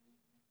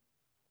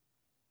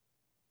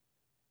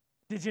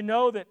 Did you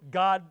know that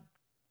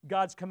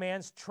God's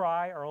commands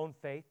try our own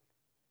faith?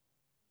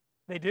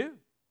 They do.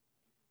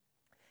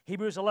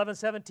 Hebrews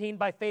 11:17,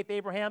 by faith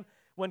Abraham,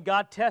 when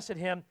God tested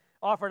him,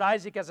 offered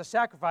Isaac as a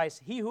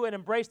sacrifice. He who had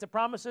embraced the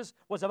promises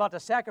was about to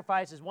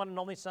sacrifice his one and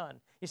only son.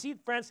 You see,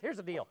 friends, here's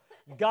the deal.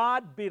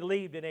 God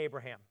believed in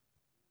Abraham.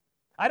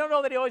 I don't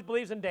know that he always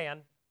believes in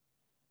Dan,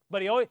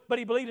 but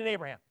he believed in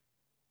Abraham.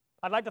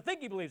 I'd like to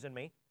think he believes in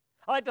me.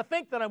 I'd like to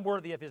think that I'm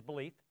worthy of his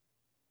belief.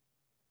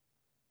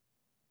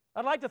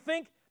 I'd like to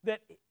think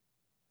that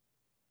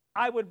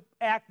I would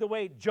act the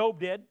way Job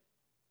did.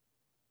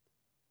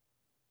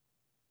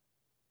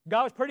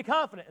 God was pretty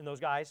confident in those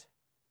guys.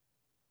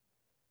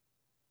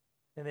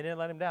 And they didn't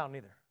let him down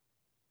either.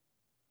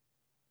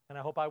 And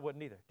I hope I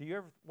wouldn't either. Do you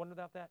ever wonder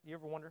about that? Do you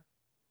ever wonder?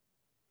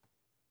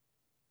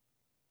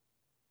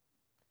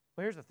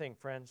 Well, here's the thing,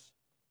 friends.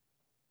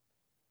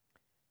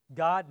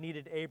 God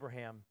needed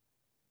Abraham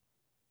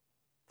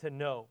to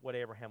know what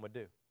Abraham would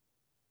do.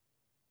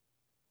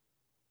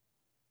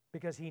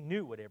 Because he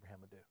knew what Abraham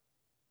would do.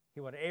 He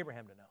wanted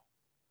Abraham to know.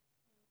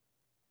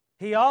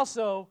 He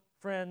also,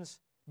 friends,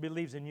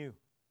 believes in you.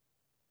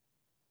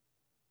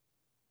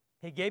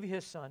 He gave you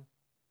his son,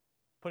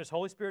 put his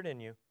Holy Spirit in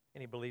you,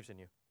 and he believes in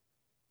you.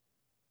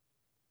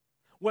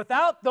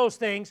 Without those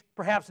things,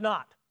 perhaps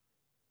not.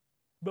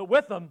 But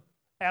with them,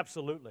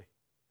 absolutely.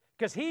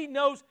 Because he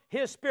knows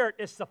his Spirit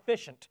is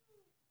sufficient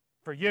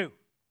for you.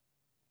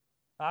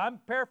 I'm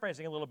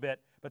paraphrasing a little bit,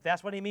 but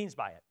that's what he means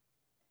by it.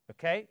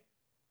 Okay?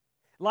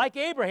 Like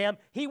Abraham,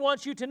 he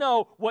wants you to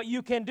know what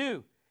you can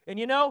do. And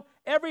you know,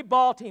 every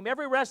ball team,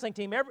 every wrestling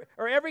team,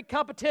 every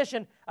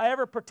competition I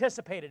ever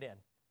participated in,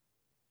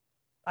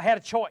 I had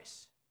a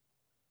choice.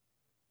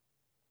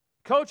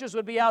 Coaches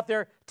would be out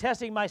there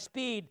testing my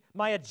speed,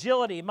 my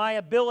agility, my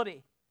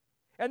ability.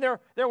 And there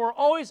were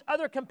always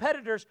other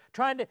competitors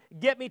trying to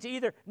get me to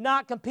either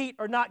not compete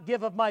or not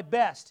give of my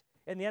best.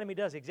 And the enemy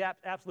does the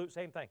exact, absolute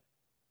same thing.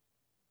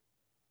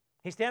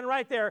 He's standing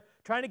right there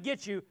trying to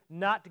get you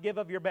not to give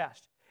of your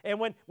best. And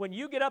when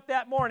you get up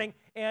that morning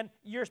and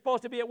you're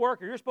supposed to be at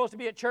work or you're supposed to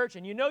be at church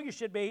and you know you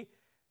should be,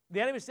 the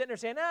enemy's sitting there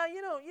saying,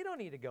 you don't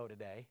need to go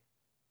today.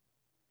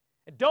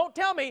 And don't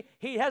tell me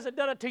he hasn't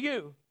done it to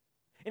you.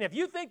 And if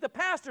you think the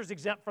pastor's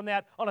exempt from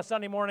that on a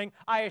Sunday morning,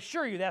 I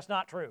assure you that's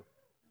not true.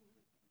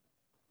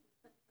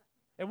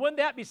 And wouldn't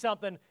that be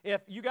something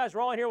if you guys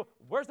were all in here,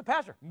 where's the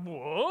pastor?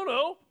 Oh,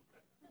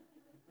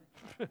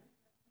 no.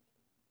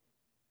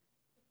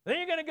 Then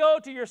you're going to go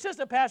to your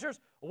assistant pastors.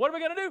 What are we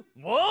going to do?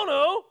 Oh,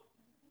 no.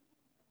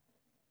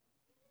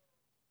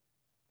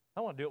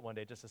 I want to do it one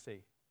day just to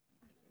see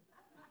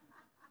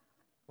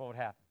what would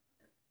happen.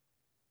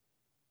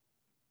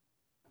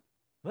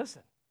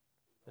 Listen,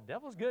 the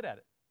devil's good at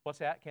it. What's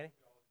that, Kenny?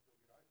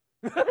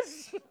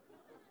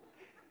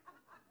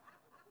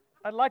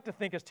 I'd like to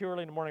think it's too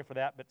early in the morning for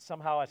that, but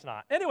somehow it's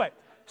not. Anyway,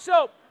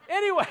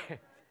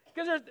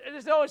 because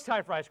there's always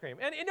time for ice cream.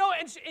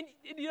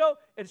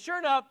 And sure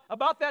enough,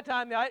 about that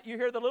time, you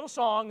hear the little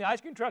song, the ice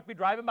cream truck be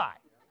driving by.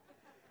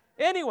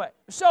 Anyway,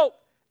 so,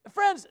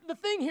 friends, the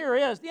thing here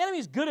is, the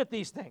enemy's good at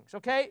these things,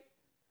 okay?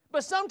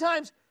 But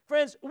sometimes,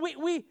 friends,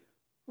 we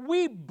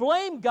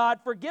blame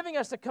God for giving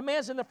us the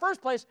commands in the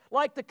first place,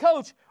 like the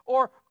coach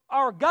or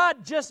our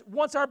God just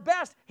wants our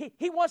best.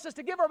 He wants us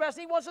to give our best.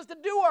 He wants us to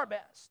do our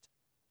best.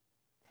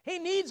 He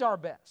needs our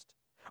best.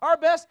 Our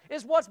best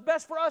is what's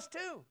best for us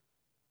too.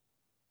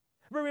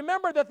 But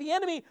remember that the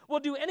enemy will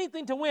do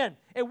anything to win.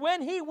 And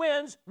when he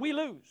wins, we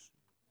lose.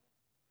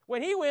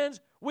 When he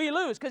wins, we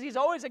lose because he's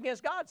always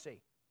against God,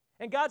 see.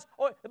 And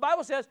the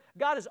Bible says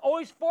God is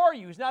always for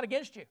you. He's not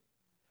against you.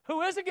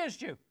 Who is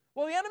against you?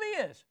 Well, the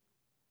enemy is.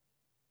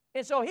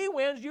 And so he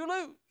wins, you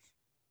lose.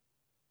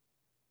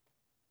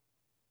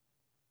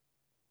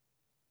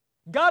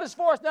 God is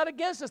for us, not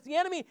against us. The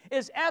enemy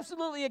is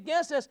absolutely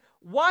against us.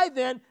 Why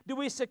then do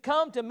we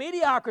succumb to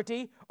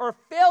mediocrity or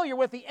failure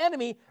with the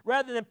enemy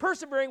rather than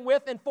persevering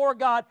with and for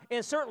God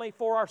and certainly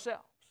for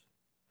ourselves?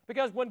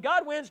 Because when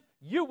God wins,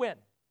 you win.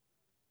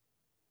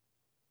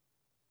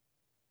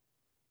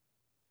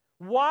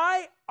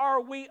 Why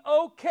are we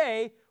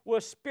okay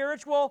with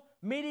spiritual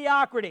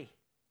mediocrity?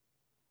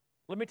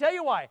 Let me tell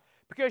you why.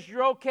 Because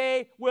you're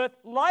okay with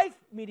life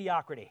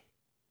mediocrity.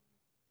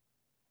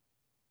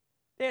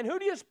 And who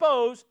do you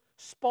suppose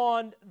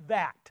spawned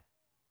that?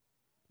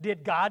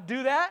 Did God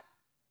do that?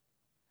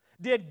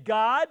 Did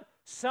God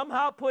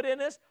somehow put in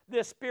us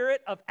the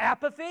spirit of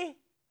apathy?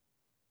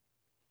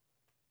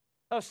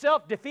 Of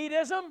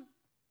self-defeatism?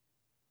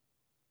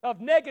 Of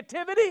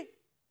negativity?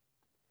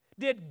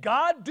 Did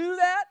God do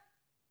that?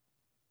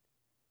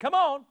 Come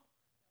on.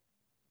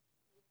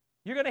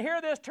 You're going to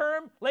hear this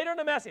term later in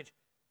the message.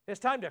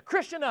 It's time to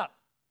Christian up.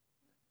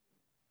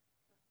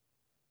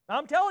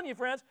 I'm telling you,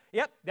 friends,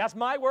 yep, that's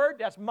my word,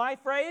 that's my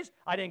phrase.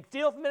 I didn't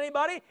steal from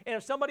anybody, and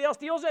if somebody else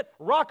steals it,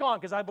 rock on,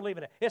 because I believe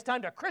in it. It's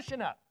time to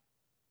Christian up.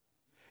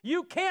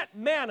 You can't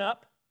man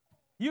up.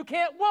 You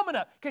can't woman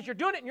up, because you're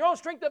doing it in your own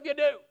strength if you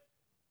do.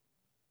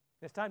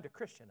 It's time to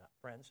Christian up,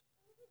 friends,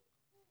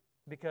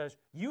 because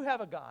you have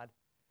a God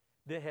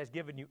that has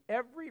given you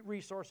every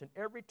resource and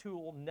every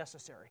tool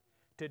necessary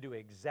to do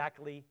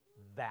exactly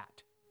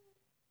that.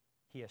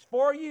 He is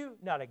for you,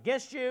 not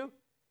against you.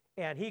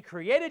 And He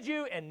created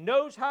you and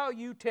knows how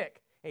you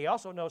tick. He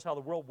also knows how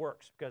the world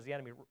works because the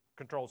enemy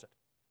controls it.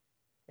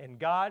 And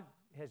God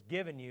has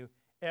given you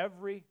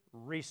every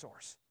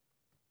resource,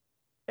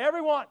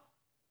 every one,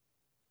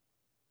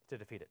 to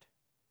defeat it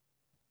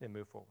and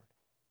move forward.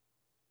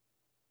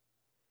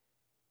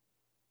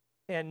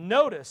 And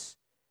notice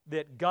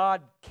that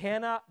God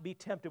cannot be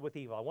tempted with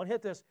evil. I want to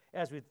hit this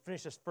as we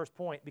finish this first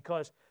point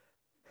because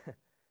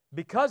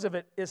of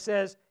it, it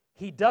says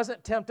He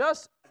doesn't tempt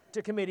us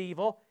to commit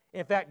evil.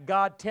 In fact,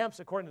 God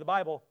tempts, according to the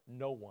Bible,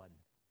 no one.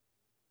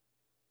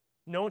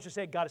 No one should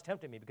say, God is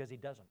tempting me, because He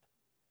doesn't.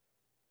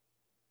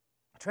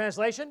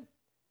 Translation,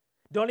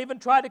 don't even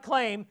try to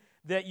claim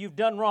that you've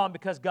done wrong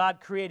because God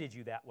created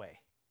you that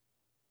way.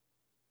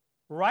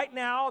 Right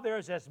now,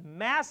 there's this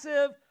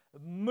massive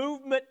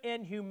movement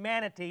in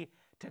humanity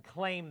to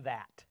claim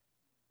that.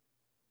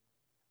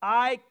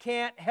 I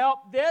can't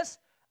help this.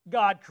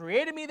 God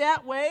created me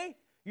that way.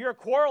 Your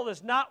quarrel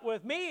is not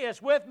with me,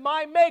 it's with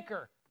my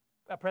Maker.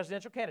 A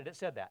presidential candidate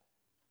said that.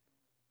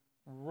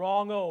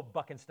 Wrong-o,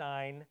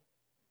 Buckenstein.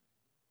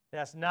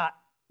 That's not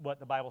what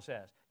the Bible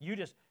says.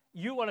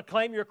 You want to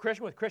claim you're a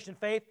Christian with Christian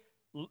faith,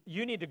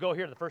 you need to go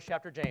here to the first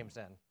chapter of James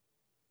then,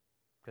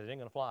 because it ain't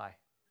going to fly.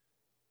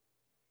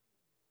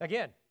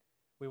 Again,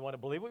 we want to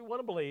believe what we want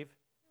to believe.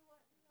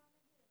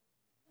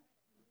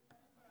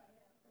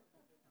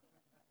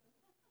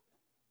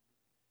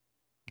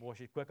 Boy,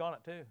 she's quick on it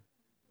too.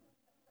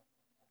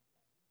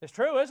 It's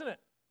true, isn't it?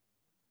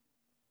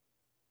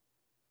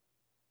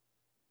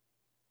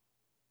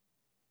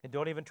 And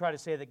don't even try to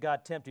say that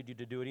God tempted you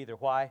to do it either.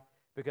 Why?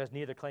 Because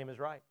neither claim is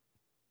right.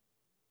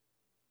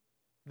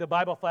 The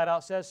Bible flat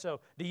out says so.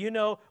 Do you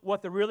know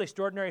what the real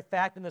extraordinary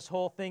fact in this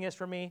whole thing is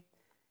for me?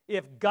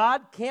 If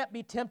God can't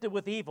be tempted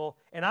with evil,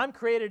 and I'm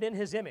created in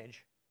His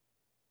image,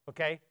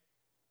 okay?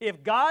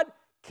 If God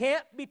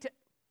can't be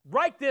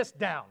write this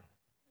down.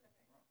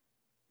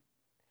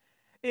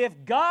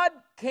 If God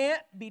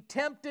can't be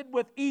tempted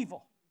with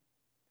evil,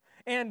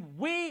 and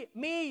me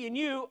and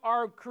you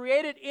are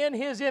created in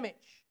His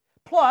image,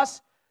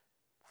 plus,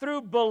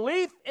 through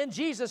belief in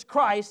Jesus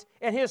Christ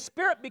and His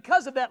Spirit,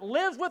 because of that,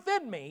 lives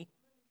within me.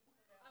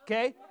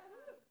 Okay?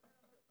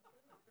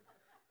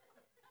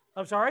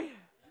 I'm sorry?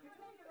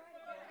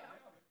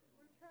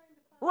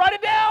 Write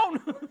it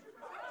down!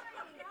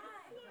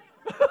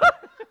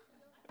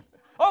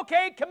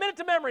 Okay, commit it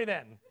to memory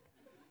then.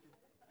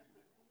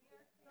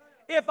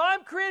 If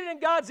I'm created in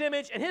God's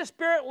image and His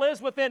Spirit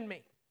lives within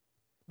me,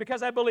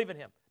 because I believe in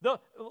Him.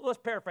 Let's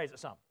paraphrase it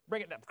some.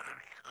 Bring it down.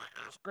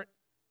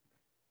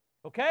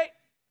 Okay?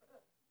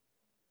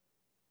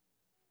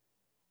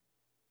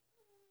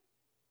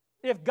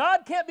 If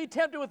God can't be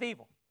tempted with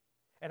evil,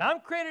 and I'm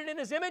created in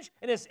His image,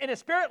 and His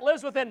Spirit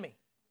lives within me.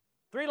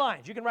 3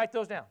 lines. You can write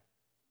those down.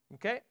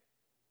 Okay?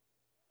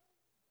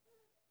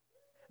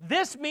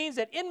 This means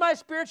that in my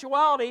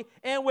spirituality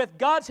and with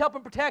God's help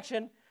and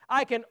protection,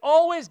 I can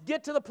always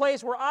get to the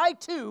place where I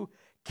too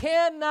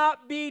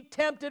cannot be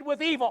tempted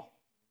with evil.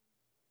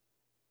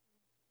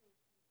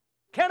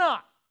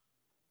 Cannot.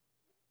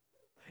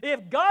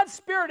 If God's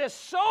Spirit is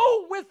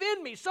so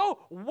within me, so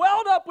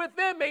welled up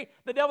within me,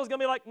 the devil's going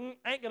to be like,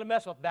 I ain't going to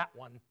mess with that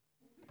one.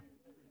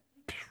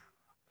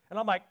 And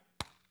I'm like,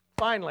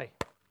 finally.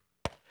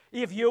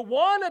 If you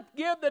want to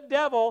give the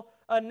devil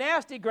a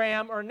nasty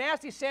gram or a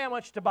nasty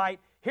sandwich to bite,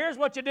 here's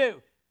what you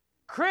do.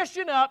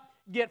 Christian up,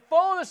 get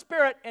full of the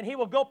Spirit, and he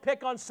will go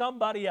pick on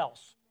somebody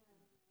else.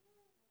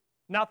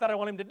 Not that I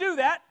want him to do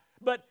that,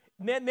 but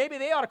maybe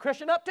they ought to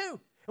Christian up too.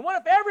 And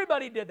what if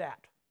everybody did that?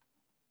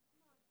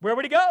 Where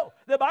would he go?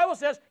 The Bible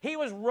says he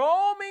was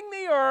roaming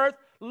the earth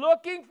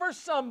looking for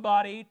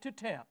somebody to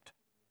tempt.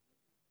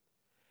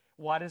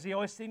 Why does he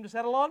always seem to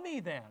settle on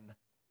me then?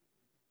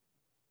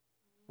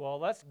 Well,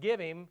 let's give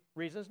him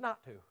reasons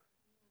not to.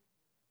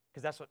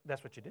 Because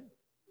that's what you do.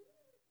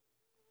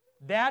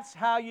 That's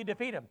how you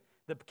defeat him.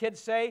 The kids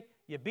say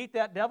you beat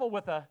that devil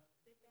with a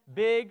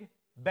big,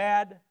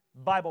 bad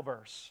Bible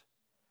verse.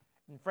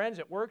 And friends,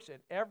 it works in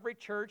every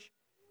church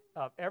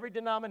of every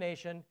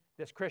denomination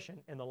that's Christian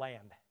in the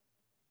land.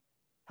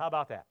 How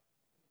about that?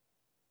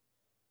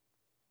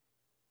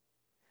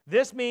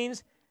 This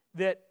means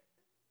that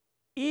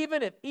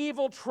even if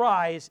evil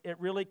tries, it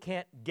really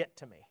can't get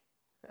to me.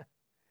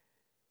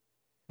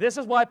 This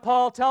is why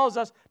Paul tells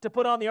us to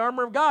put on the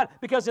armor of God,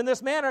 because in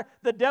this manner,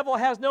 the devil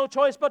has no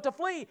choice but to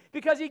flee,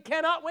 because he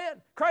cannot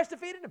win. Christ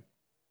defeated him.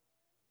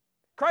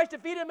 Christ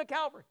defeated him at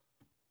Calvary.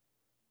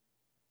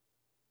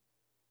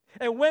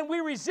 And when we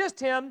resist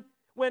him,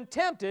 when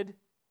tempted,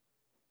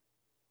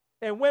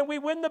 and when we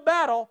win the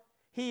battle,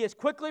 he is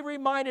quickly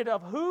reminded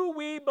of who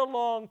we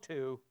belong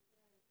to,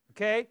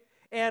 okay?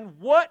 And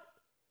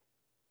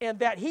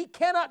that he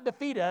cannot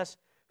defeat us,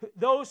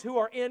 those who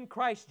are in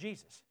Christ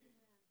Jesus.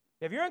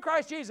 If you're in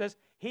Christ Jesus,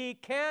 he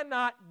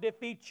cannot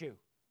defeat you.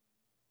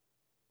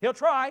 He'll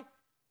try.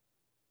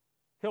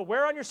 He'll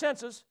wear on your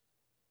senses,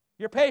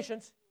 your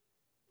patience,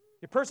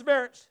 your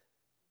perseverance.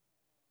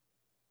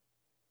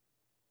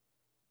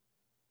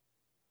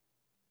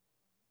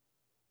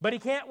 But he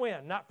can't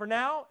win, not for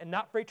now and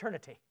not for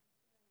eternity.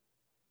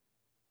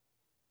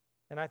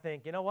 And I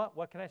think, you know what?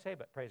 What can I say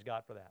but praise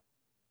God for that?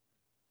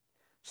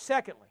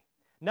 Secondly,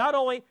 not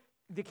only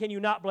can you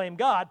not blame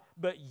God,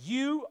 but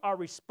you are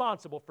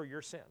responsible for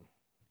your sin.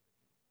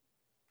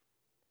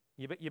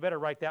 You better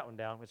write that one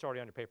down. It's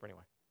already on your paper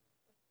anyway.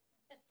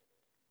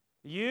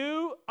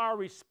 You are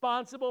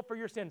responsible for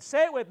your sin.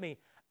 Say it with me.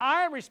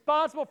 I am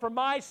responsible for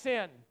my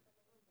sin.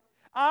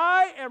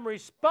 I am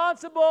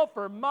responsible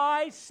for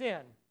my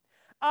sin.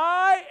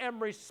 I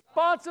am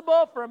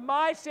responsible for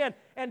my sin.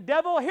 And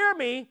devil, hear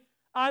me.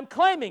 I'm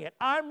claiming it.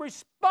 I'm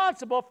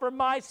responsible for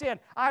my sin.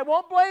 I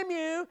won't blame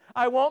you.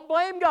 I won't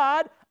blame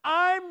God.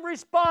 I'm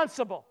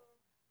responsible.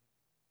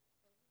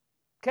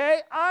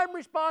 Okay? I'm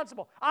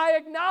responsible. I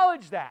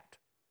acknowledge that.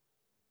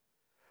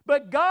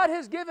 But God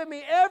has given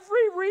me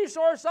every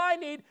resource I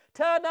need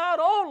to not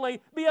only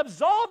be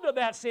absolved of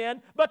that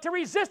sin, but to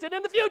resist it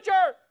in the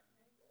future.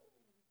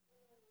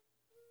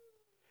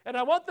 And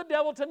I want the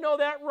devil to know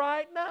that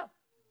right now.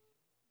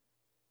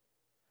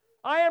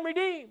 I am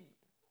redeemed.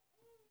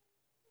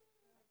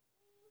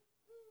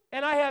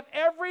 And I have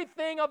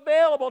everything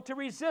available to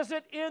resist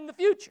it in the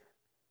future.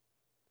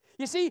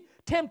 You see,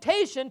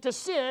 temptation to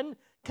sin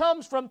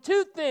comes from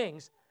two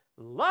things: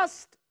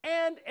 lust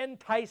and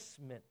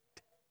enticement.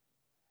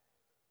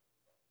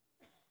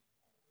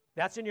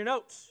 That's in your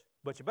notes,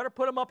 but you better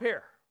put them up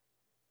here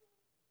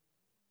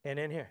and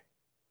in here.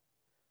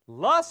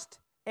 Lust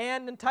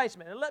and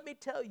enticement. And let me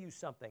tell you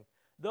something.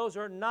 Those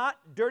are not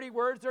dirty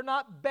words. They're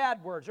not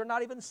bad words. They're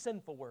not even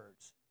sinful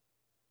words.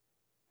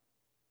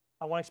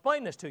 I want to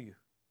explain this to you.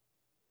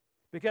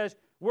 Because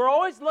we're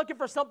always looking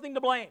for something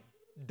to blame.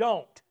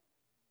 Don't.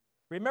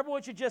 Remember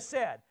what you just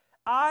said.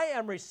 I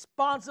am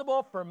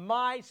responsible for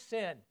my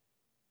sin.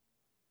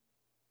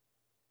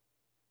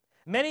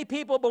 Many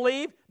people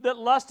believe that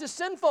lust is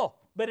sinful,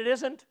 but it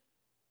isn't.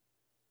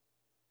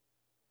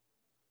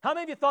 How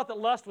many of you thought that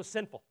lust was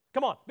sinful?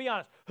 Come on, be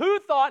honest. Who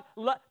thought,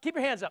 keep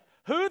your hands up.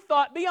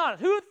 Be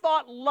honest, who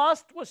thought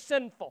lust was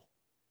sinful?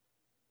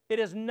 It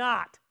is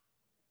not.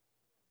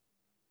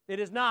 It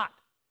is not.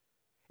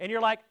 And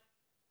you're like,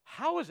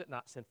 how is it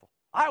not sinful?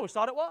 I always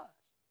thought it was.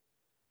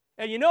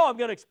 And you know I'm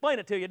going to explain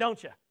it to you,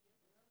 don't you?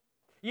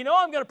 You know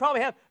I'm going to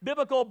probably have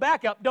biblical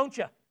backup, don't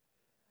you?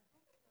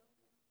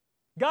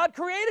 God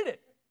created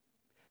it.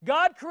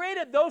 God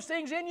created those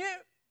things in you.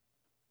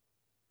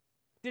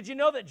 Did you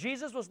know that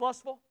Jesus was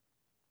lustful?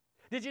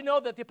 Did you know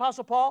that the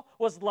Apostle Paul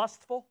was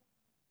lustful?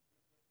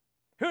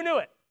 Who knew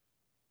it?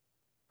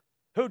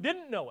 Who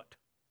didn't know it?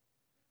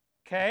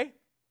 Okay?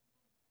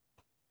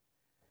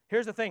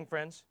 Here's the thing,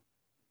 friends.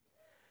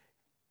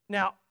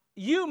 Now,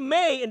 you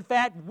may, in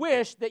fact,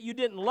 wish that you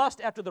didn't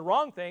lust after the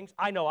wrong things.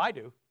 I know I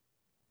do.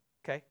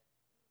 Okay?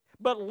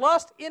 But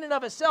lust in and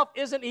of itself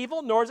isn't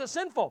evil, nor is it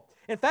sinful.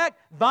 In fact,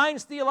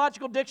 Vine's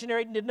Theological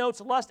Dictionary denotes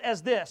lust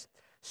as this: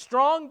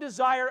 strong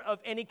desire of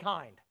any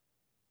kind.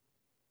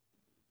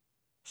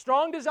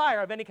 Strong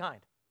desire of any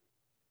kind.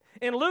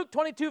 In Luke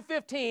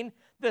 22:15,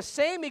 the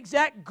same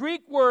exact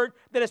Greek word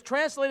that is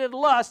translated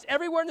lust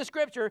everywhere in the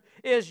Scripture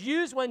is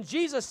used when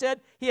Jesus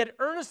said he had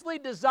earnestly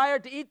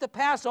desired to eat the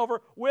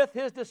Passover with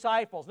his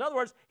disciples. In other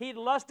words, he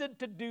lusted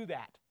to do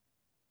that.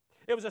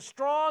 It was a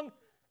strong,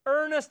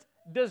 earnest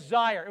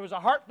desire. It was a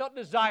heartfelt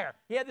desire.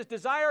 He had this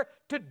desire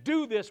to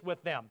do this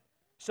with them.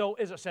 So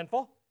is it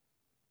sinful?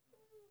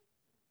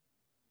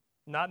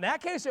 Not in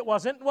that case it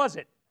wasn't, was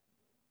it?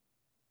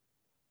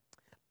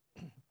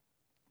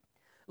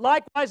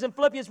 Likewise, in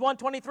Philippians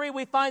 1:23,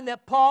 we find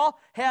that Paul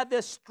had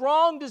this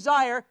strong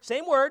desire,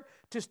 same word,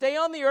 to stay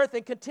on the earth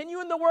and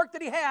continue in the work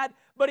that he had,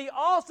 but he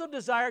also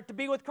desired to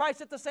be with Christ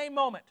at the same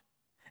moment.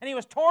 And he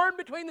was torn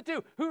between the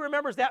two. Who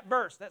remembers that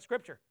verse, that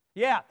scripture?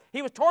 Yeah,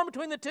 he was torn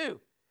between the two.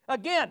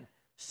 Again,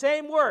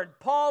 same word.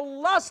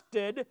 Paul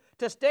lusted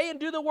to stay and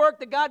do the work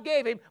that God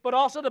gave him, but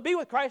also to be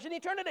with Christ in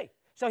eternity.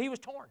 So he was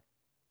torn.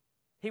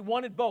 He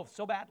wanted both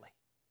so badly.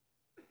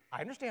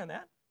 I understand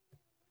that.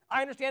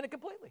 I understand it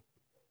completely.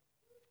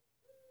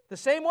 The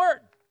same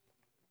word.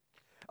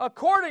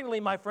 Accordingly,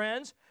 my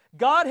friends,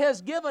 God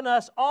has given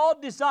us all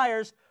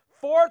desires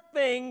for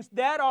things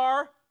that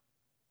are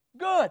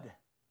good.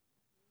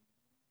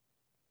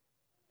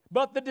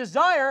 But the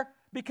desire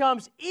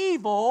becomes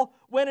evil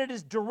when it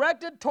is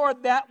directed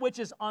toward that which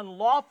is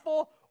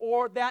unlawful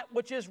or that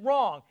which is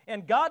wrong.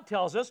 And God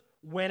tells us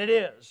when it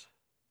is.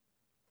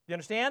 Do you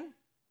understand?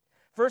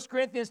 1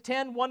 Corinthians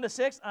 10,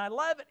 1-6. I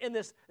love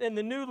it in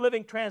the New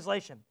Living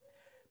Translation.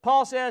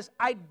 Paul says,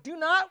 I do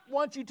not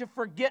want you to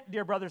forget,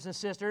 dear brothers and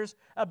sisters,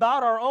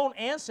 about our own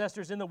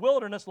ancestors in the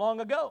wilderness long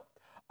ago.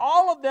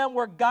 All of them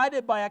were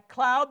guided by a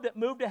cloud that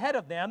moved ahead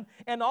of them,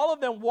 and all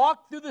of them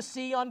walked through the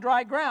sea on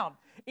dry ground.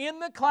 In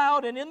the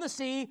cloud and in the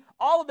sea,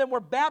 all of them were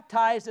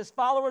baptized as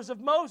followers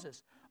of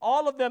Moses.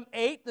 All of them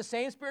ate the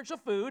same spiritual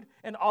food,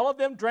 and all of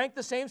them drank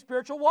the same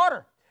spiritual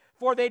water.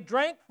 For they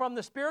drank from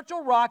the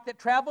spiritual rock that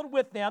traveled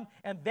with them,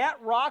 and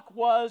that rock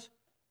was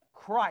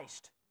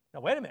Christ.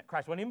 Now, wait a minute.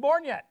 Christ wasn't even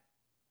born yet.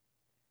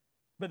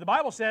 But the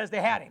Bible says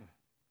they had him.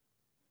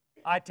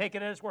 I take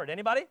it at his word.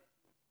 Anybody?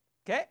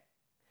 Okay.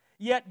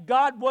 Yet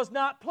God was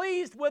not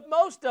pleased with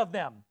most of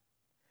them.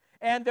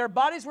 And their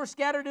bodies were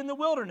scattered in the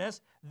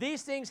wilderness.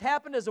 These things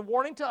happened as a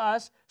warning to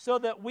us so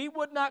that we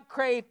would not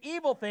crave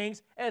evil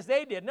things as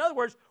they did. In other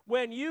words,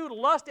 when you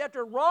lust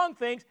after wrong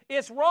things,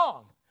 it's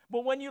wrong.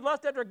 But when you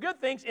lust after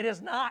good things, it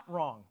is not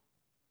wrong.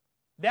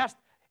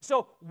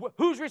 So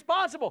who's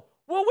responsible?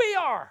 Well, we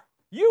are.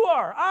 You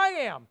are. I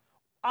am.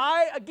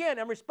 I, again,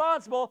 am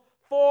responsible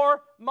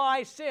for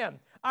my sin.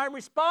 I'm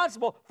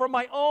responsible for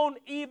my own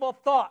evil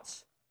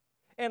thoughts.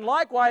 And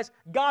likewise,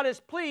 God is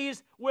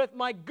pleased with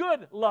my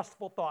good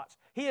lustful thoughts.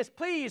 He is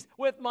pleased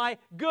with my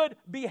good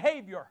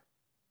behavior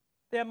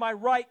and my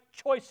right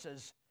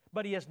choices,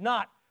 but He is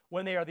not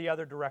when they are the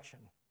other direction.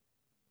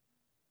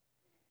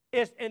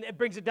 And it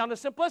brings it down to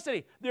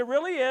simplicity. There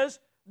really is,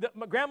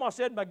 my grandma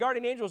said, my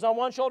guardian angel is on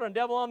one shoulder and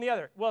devil on the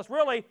other. Well, it's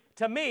really,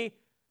 to me,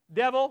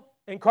 devil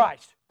and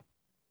Christ.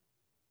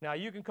 Now,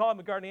 you can call him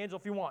a guardian angel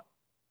if you want.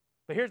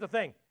 But here's the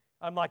thing.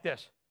 I'm like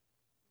this.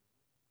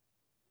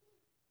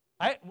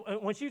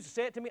 When she used to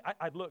say it to me,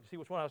 I'd look to see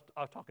which one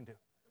I was talking to.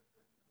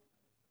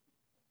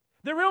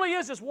 There really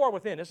is this war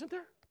within, isn't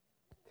there?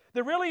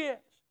 There really is.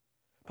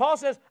 Paul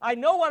says, I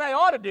know what I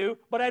ought to do,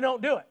 but I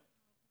don't do it.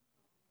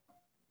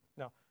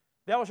 No.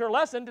 That was her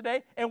lesson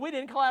today, and we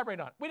didn't collaborate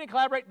on it. We didn't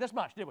collaborate this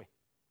much, did we?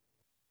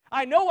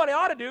 I know what I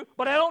ought to do,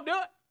 but I don't do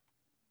it.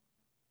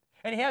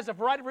 And he has a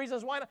variety of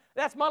reasons why not.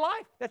 That's my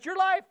life. That's your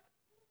life.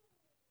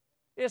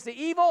 It's the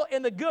evil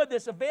and the good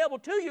that's available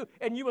to you,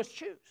 and you must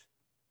choose.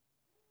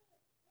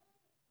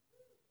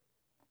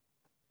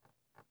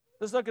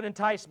 Let's look at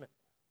enticement.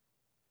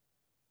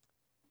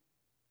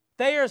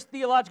 Thayer's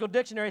Theological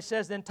Dictionary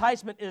says that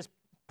enticement is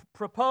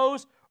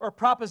propose or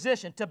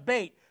proposition, to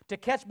bait, to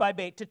catch by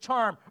bait, to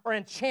charm or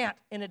enchant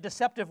in a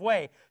deceptive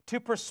way, to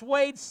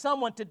persuade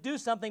someone to do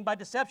something by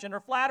deception or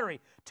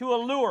flattery, to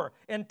allure,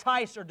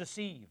 entice, or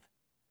deceive.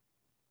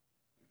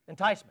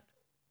 Enticement.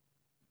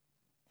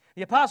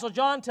 The Apostle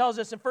John tells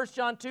us in 1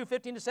 John 2,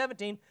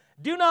 15-17,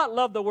 do not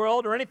love the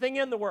world or anything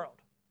in the world.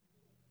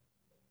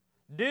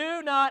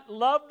 Do not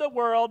love the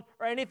world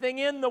or anything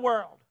in the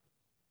world.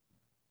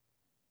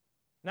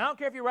 Now, I don't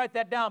care if you write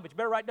that down, but you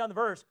better write down the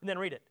verse and then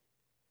read it.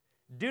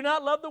 Do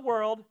not love the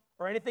world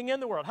or anything in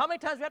the world. How many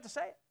times do we have to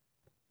say it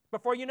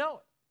before you know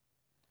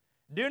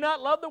it? Do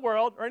not love the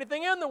world or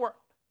anything in the world.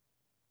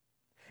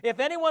 If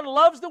anyone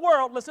loves the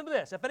world, listen to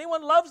this. If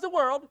anyone loves the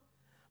world,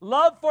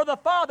 love for the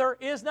Father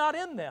is not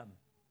in them.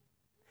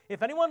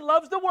 If anyone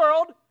loves the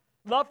world,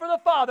 love for the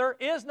Father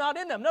is not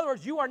in them. In other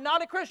words, you are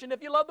not a Christian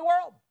if you love the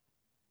world.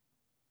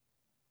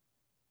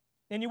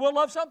 And you will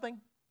love something.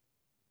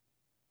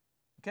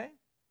 Okay?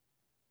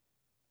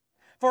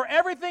 For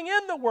everything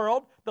in the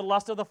world, the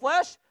lust of the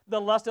flesh, the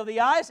lust of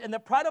the eyes, and the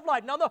pride of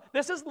life. No,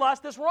 this is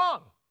lust that's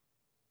wrong.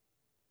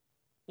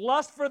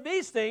 Lust for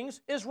these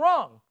things is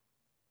wrong.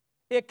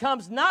 It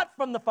comes not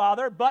from the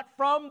Father, but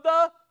from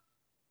the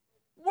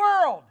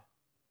world.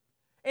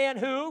 And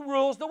who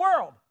rules the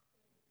world?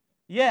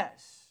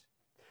 Yes.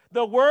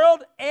 The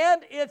world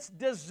and its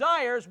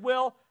desires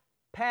will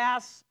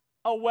pass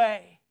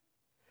away.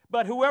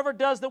 But whoever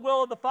does the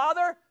will of the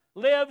Father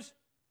lives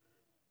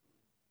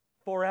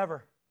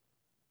forever.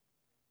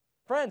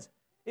 Friends,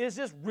 is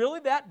this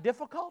really that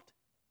difficult?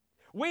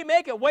 We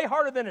make it way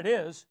harder than it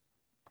is.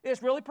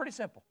 It's really pretty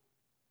simple.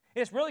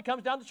 It really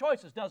comes down to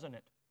choices, doesn't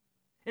it?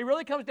 It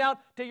really comes down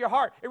to your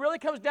heart. It really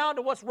comes down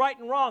to what's right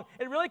and wrong.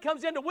 It really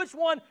comes into which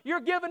one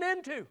you're given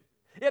into.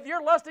 If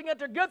you're lusting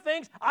after good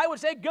things, I would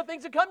say good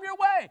things will come your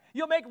way.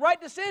 You'll make right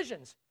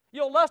decisions.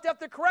 You'll lust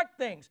after correct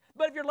things.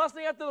 But if you're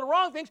lusting after the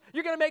wrong things,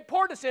 you're going to make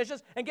poor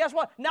decisions. And guess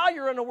what? Now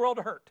you're in a world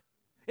of hurt.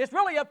 It's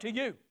really up to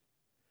you.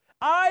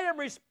 I am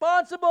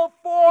responsible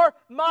for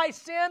my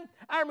sin.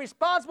 I'm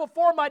responsible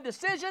for my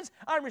decisions.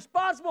 I'm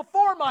responsible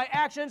for my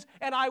actions.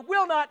 And I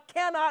will not,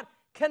 cannot,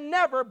 can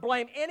never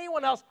blame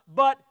anyone else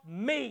but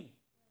me.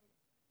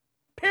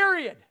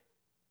 Period.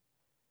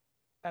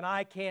 And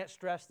I can't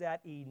stress that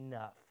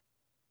enough.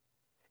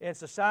 And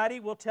society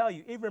will tell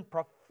you, even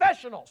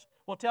professionals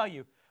will tell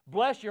you,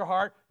 bless your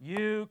heart,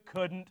 you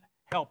couldn't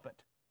help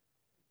it.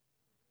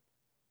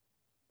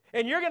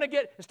 And you're going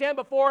to stand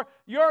before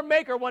your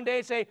Maker one day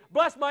and say,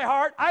 bless my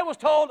heart, I was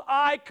told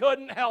I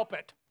couldn't help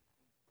it.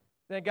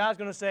 Then God's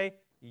going to say,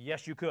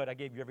 yes, you could. I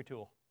gave you every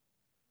tool.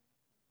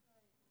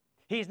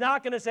 He's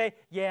not going to say,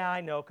 yeah,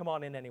 I know, come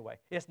on in anyway.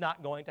 It's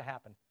not going to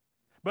happen.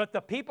 But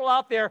the people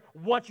out there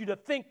want you to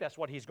think that's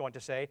what he's going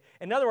to say.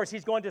 In other words,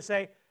 he's going to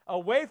say,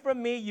 away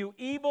from me, you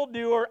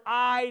evildoer,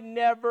 I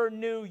never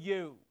knew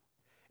you.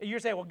 And you're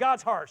saying, well,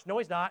 God's harsh. No,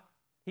 he's not.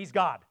 He's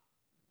God.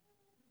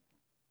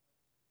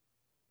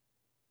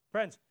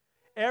 Friends,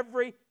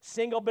 every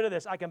single bit of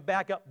this I can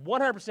back up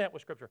 100%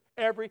 with Scripture.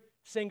 Every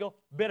single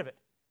bit of it.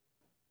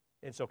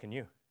 And so can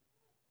you.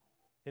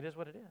 It is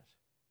what it is.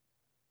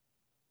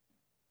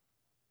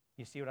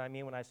 You see what I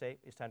mean when I say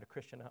it's time to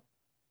Christian up?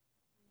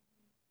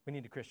 We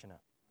need to Christian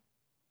up.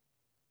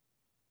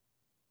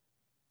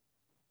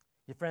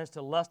 Your friends,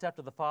 to lust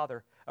after the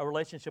Father, a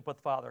relationship with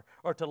the Father,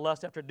 or to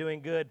lust after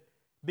doing good,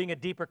 being a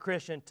deeper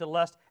Christian, to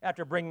lust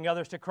after bringing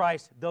others to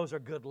Christ, those are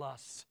good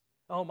lusts.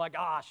 Oh my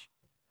gosh.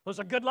 Those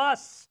are good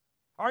lusts,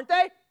 aren't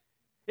they?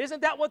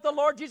 Isn't that what the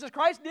Lord Jesus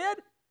Christ did?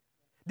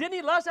 Didn't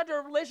he lust after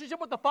a relationship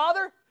with the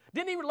Father?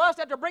 Didn't he lust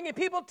after bringing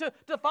people to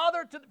the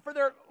Father for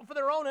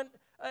their own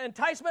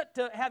enticement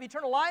to have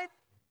eternal life?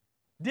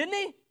 Didn't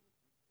he?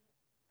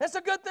 That's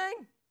a good thing.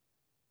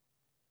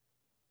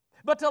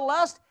 But to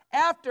lust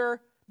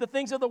after the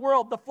things of the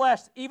world, the flesh,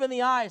 even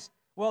the eyes,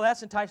 well,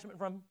 that's enticement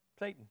from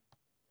Satan.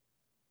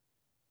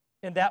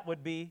 And that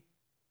would be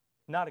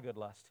not a good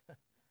lust.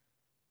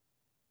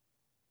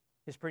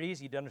 It's pretty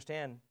easy to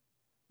understand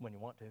when you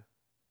want to,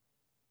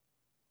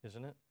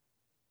 isn't it?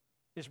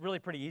 It's really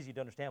pretty easy to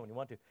understand when you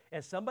want to.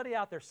 And somebody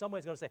out there,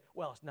 somebody's going to say,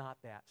 well, it's not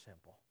that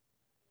simple.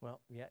 Well,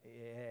 yeah,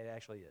 it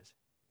actually is.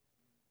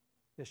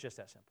 It's just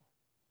that simple.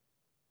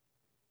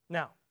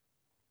 Now,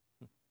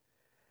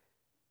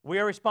 we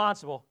are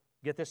responsible.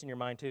 Get this in your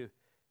mind too.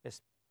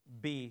 It's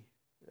B,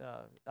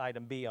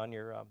 item B on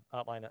your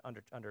outline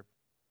under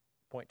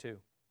point 2.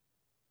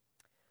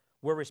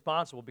 We're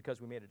responsible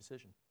because we made a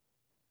decision.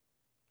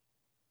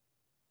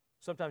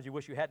 Sometimes you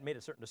wish you hadn't made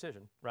a certain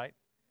decision, right?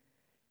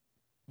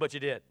 But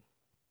you did.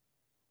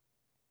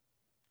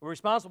 We're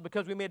responsible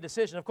because we made a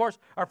decision. Of course,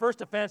 our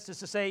first offense is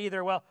to say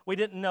either, well, we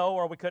didn't know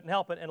or we couldn't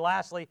help it. And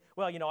lastly,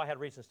 well, I had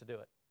reasons to do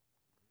it.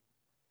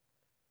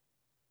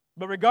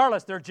 But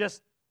regardless, they're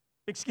just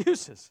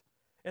excuses.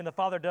 And the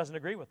Father doesn't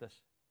agree with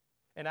us.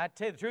 And I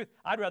tell you the truth,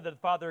 I'd rather the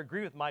Father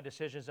agree with my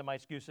decisions and my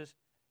excuses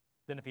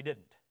than if he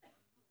didn't.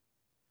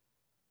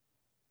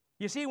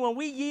 You see, when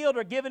we yield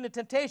or give in to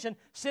temptation,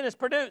 sin is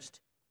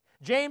produced.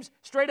 James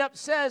straight up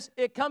says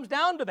it comes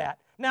down to that.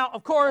 Now,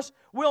 of course,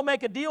 we'll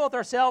make a deal with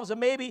ourselves and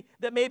maybe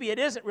it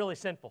isn't really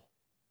sinful.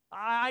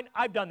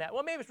 I've done that.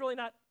 Well, maybe it's really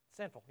not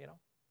sinful,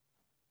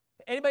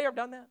 Anybody ever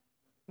done that?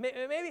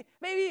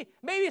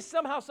 Maybe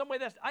somehow, some way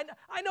that's,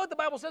 I know what the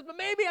Bible says, but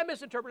maybe I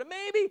misinterpreted.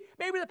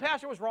 Maybe the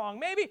pastor was wrong.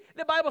 Maybe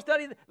the Bible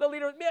study, the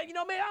leader,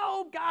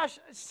 oh gosh,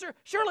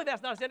 surely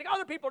that's not sinning.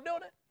 Other people are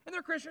doing it, and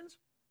they're Christians.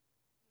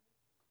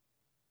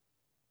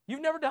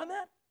 You've never done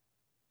that?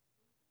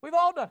 We've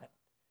all done it.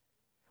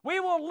 We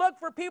will look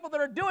for people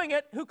that are doing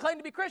it who claim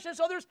to be Christians,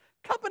 so there's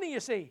company, you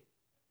see.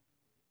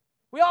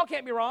 We all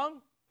can't be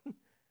wrong.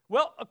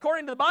 Well,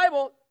 according to the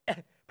Bible,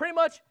 pretty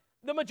much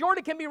the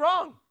majority can be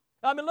wrong.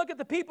 I mean, look at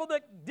the people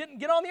that didn't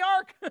get on the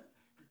ark.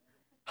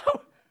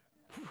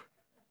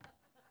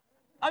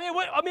 I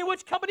mean,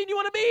 which company do you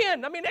want to be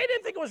in? I mean, they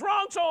didn't think it was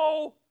wrong,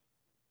 so.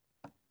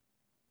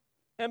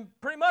 And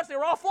pretty much they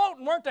were all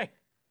floating, weren't they?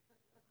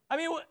 I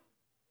mean,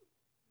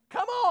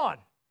 come on.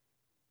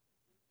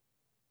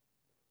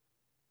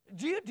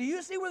 Do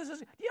you see where this is?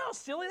 Do you know how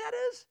silly that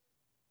is?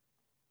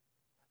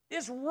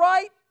 It's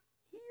right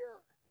here.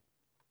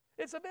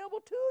 It's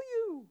available to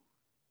you.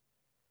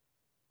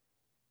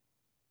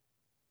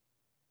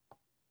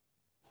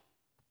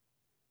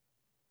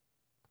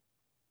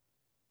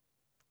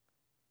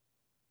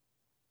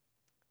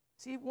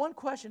 See, one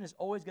question is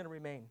always going to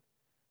remain.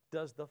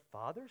 Does the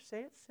Father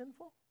say it's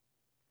sinful?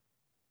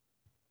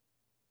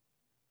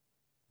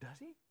 does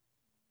he?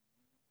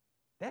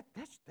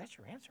 That's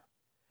your answer.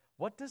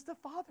 What does the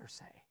Father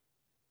say?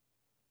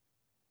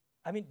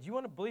 I mean, do you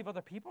want to believe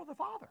other people or the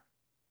Father?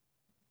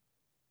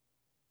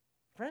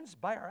 Friends,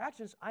 by our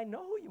actions, I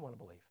know who you want to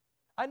believe.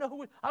 I know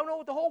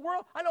what the whole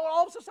world, I know what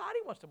all of society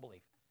wants to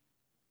believe.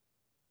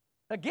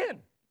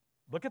 Again,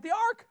 look at the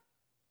ark.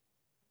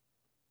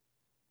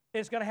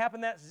 It's going to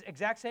happen that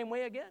exact same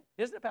way again,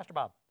 isn't it, Pastor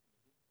Bob?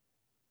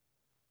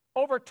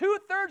 Over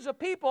 2/3 of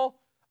people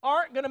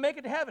aren't going to make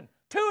it to heaven.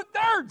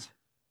 2/3!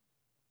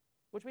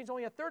 Which means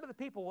only 1/3 of the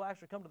people will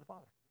actually come to the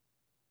Father.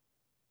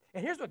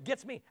 And here's what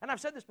gets me, and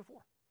I've said this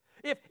before.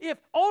 If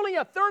only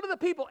 1/3 of the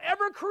people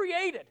ever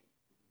created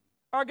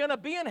are going to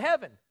be in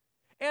heaven,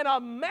 and a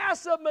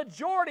massive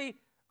majority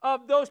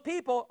of those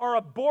people are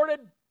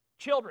aborted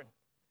children,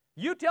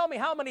 you tell me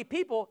how many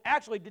people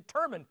actually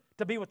determined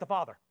to be with the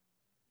Father.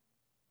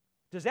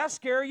 Does that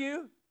scare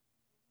you?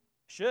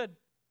 Should.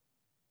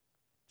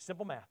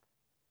 Simple math.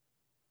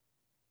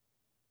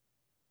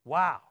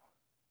 Wow.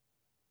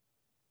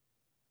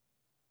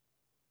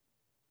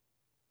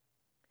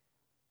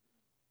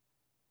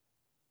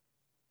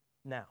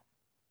 Now,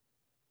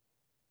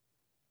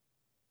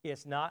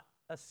 it's not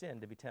a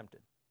sin to be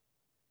tempted.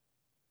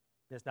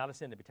 It's not a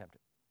sin to be tempted.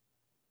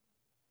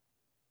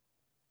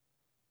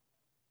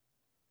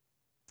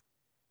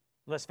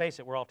 Let's face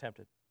it, we're all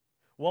tempted.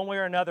 One way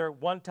or another,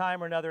 one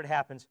time or another, it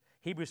happens.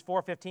 Hebrews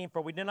 4:15,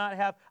 for we do not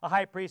have a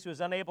high priest who is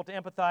unable to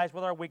empathize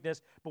with our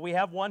weakness, but we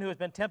have one who has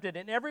been tempted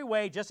in every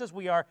way just as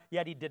we are,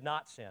 yet he did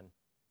not sin.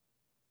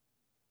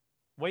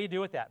 What do you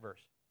do with that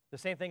verse? The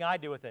same thing I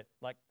do with it,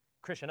 like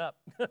Christian up.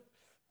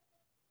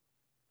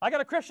 I got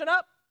to Christian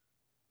up.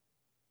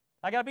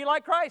 I got to be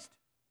like Christ.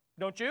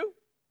 Don't you?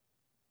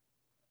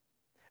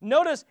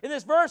 Notice in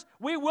this verse,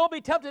 we will be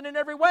tempted in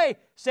every way.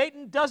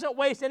 Satan doesn't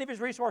waste any of his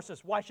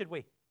resources. Why should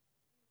we?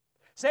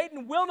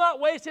 Satan will not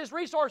waste his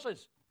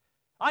resources.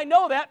 I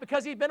know that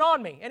because he's been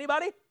on me.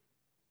 Anybody?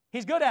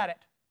 He's good at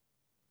it.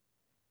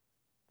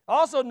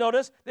 Also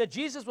notice that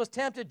Jesus was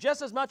tempted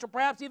just as much or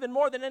perhaps even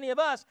more than any of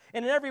us,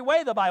 and in every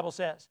way, the Bible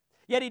says.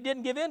 Yet he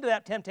didn't give in to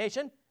that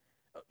temptation.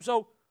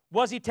 So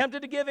was he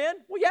tempted to give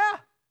in? Well, yeah.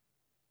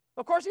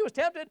 Of course he was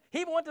tempted.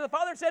 He even went to the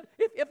Father and said,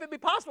 if it be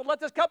possible, let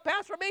this cup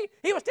pass from me.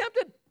 He was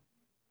tempted.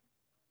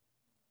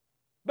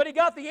 But he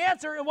got the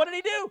answer, and what did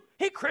he do?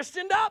 He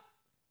Christianed up.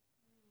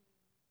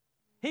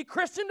 He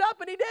Christianed up,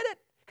 and he did it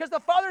because the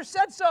Father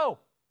said so.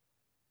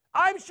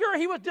 I'm sure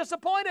he was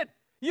disappointed.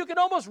 You can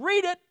almost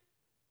read it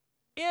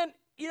in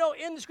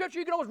the Scripture.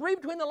 You can almost read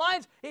between the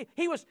lines.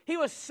 He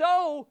was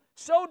so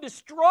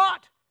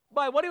distraught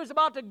by what he was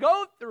about to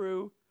go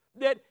through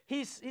that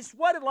he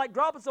sweated like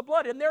droplets of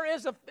blood. And there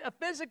is a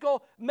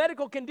physical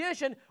medical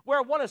condition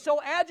where one is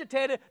so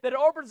agitated that it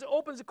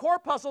opens the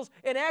corpuscles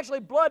and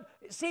actually blood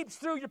seeps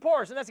through your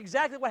pores. And that's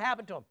exactly what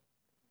happened to him.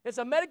 It's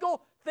a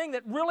medical thing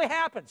that really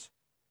happens.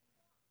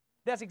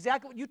 That's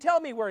exactly what you tell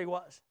me where he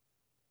was.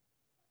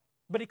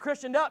 But he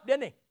Christianed up,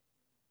 didn't he?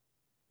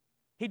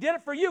 He did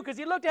it for you because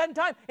he looked ahead in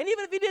time. And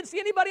even if he didn't see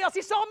anybody else,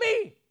 he saw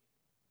me.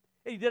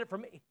 And he did it for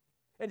me.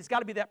 And it's got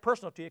to be that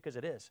personal to you because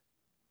it is.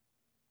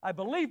 I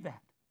believe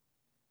that.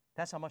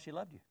 That's how much he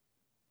loved you.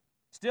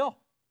 Still.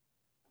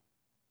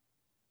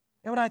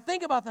 And when I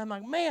think about that, I'm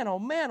like, man, oh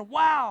man,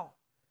 wow.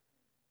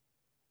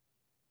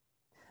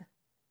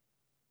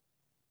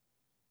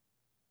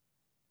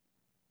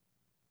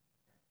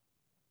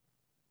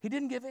 He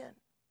didn't give in.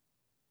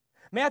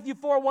 Matthew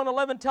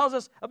 4:1-11 tells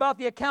us about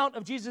the account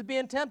of Jesus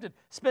being tempted,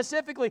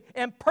 specifically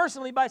and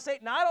personally by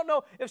Satan. Now, I don't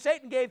know if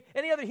Satan gave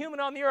any other human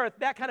on the earth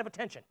that kind of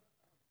attention.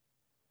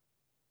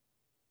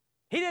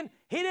 He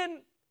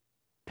didn't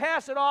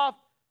pass it off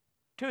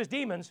to his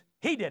demons.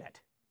 He did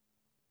it.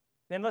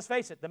 Then let's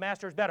face it, the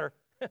master is better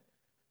than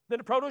the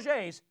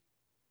protégés.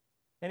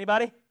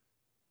 Anybody?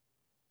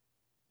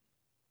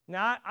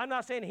 Now, I'm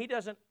not saying he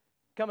doesn't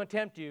come and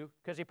tempt you,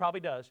 because he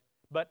probably does,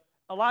 but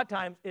a lot of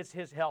times it's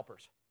his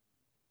helpers.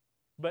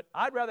 But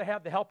I'd rather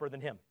have the helper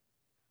than him.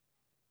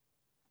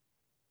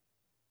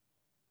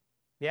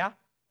 Yeah?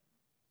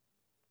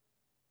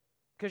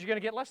 Because you're going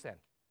to get less then.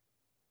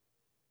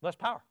 Less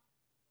power.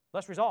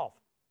 Less resolve.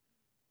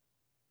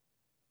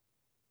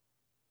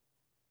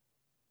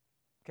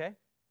 Okay?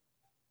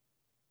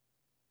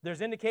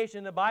 There's indication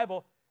in the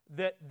Bible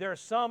that there are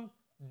some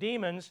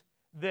demons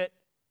that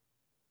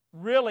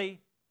really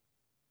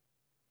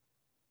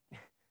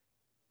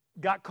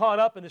got caught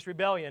up in this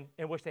rebellion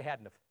and wish they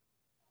hadn't have.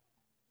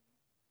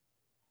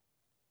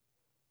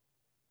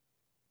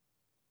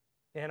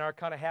 And are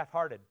kind of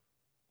half-hearted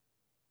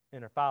in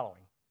their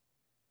following.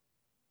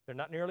 They're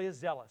not nearly as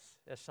zealous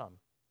as some.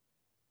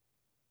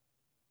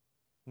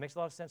 It makes a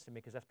lot of sense to me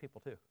because that's people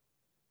too.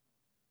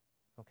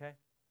 Okay?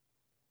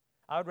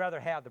 I would rather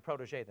have the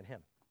protege than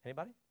him.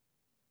 Anybody?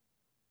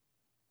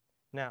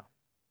 Now,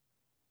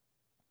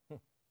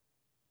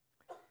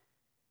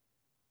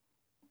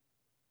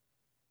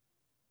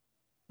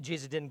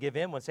 Jesus didn't give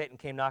in when Satan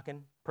came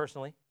knocking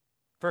personally.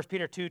 1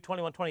 Peter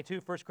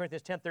 2:21-22, 1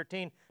 Corinthians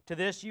 10:13, to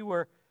this you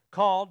were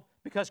called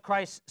because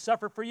Christ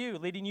suffered for you,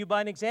 leading you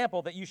by an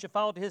example that you should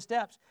follow to his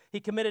steps. He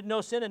committed no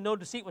sin and no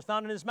deceit was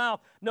found in his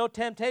mouth. No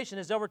temptation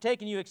has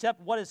overtaken you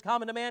except what is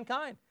common to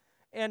mankind.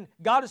 And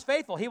God is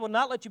faithful. He will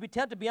not let you be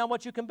tempted beyond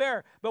what you can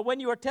bear. But when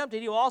you are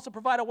tempted, he will also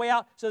provide a way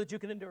out so that you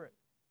can endure it.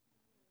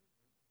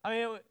 I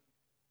mean,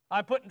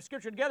 I'm putting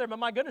Scripture together, but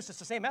my goodness, it's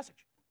the same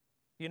message.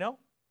 You know?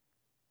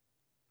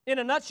 In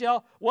a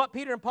nutshell, what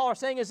Peter and Paul are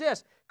saying is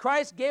this.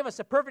 Christ gave us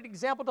a perfect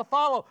example to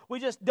follow. We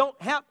just don't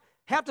have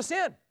to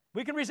sin.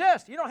 We can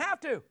resist. You don't have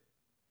to.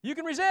 You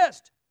can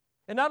resist.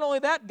 And not only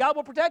that, God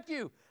will protect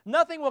you.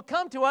 Nothing will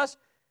come to us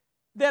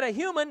that a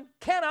human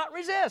cannot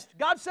resist.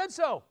 God said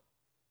so.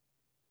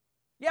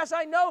 Yes,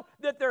 I know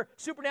that they're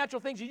supernatural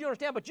things you don't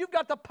understand, but you've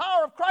got the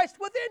power of Christ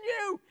within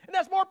you, and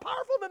that's more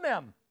powerful than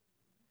them.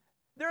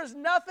 There's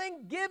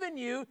nothing given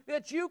you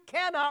that you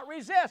cannot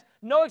resist.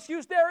 No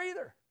excuse there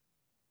either.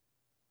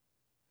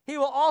 He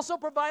will also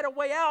provide a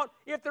way out,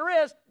 if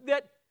there is,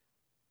 that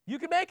you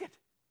can make it.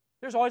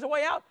 There's always a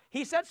way out.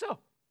 He said so.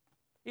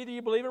 Either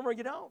you believe him or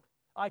you don't.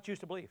 I choose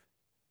to believe.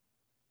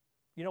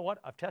 You know what?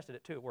 I've tested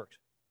it too. It works.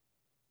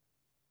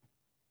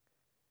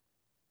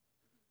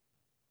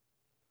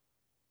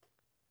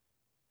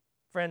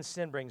 Friends,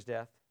 sin brings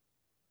death.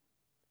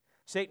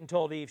 Satan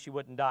told Eve she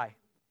wouldn't die.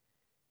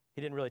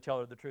 He didn't really tell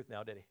her the truth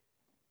now, did he?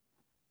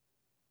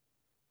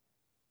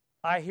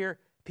 I hear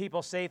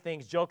people say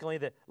things jokingly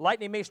that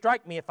lightning may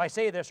strike me if I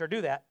say this or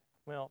do that.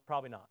 Well,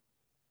 probably not.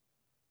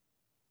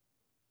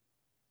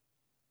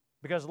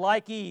 Because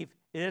like Eve,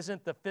 it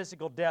isn't the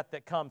physical death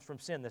that comes from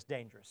sin that's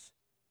dangerous.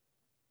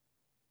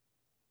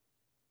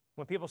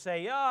 When people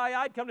say, yeah,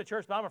 I'd come to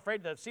church, but I'm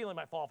afraid the ceiling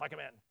might fall if I come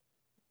in.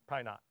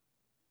 Probably not.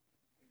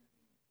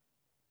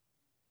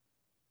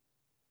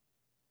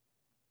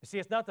 You see,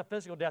 it's not the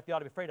physical death you ought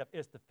to be afraid of.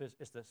 It's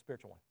the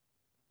spiritual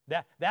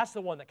one. That's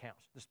the one that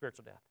counts, the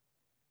spiritual death.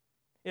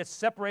 It's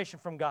separation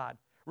from God.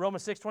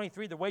 Romans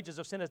 6:23, the wages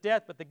of sin is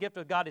death, but the gift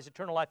of God is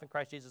eternal life in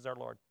Christ Jesus our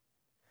Lord.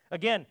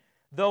 Again,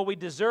 though we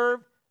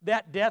deserve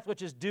that death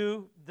which is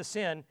due the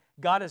sin,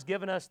 God has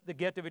given us the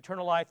gift of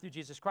eternal life through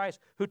Jesus Christ,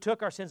 who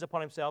took our sins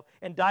upon himself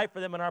and died for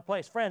them in our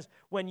place. Friends,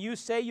 when you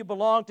say you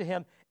belong to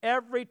him,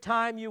 every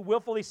time you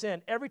willfully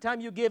sin, every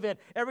time you give in,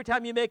 every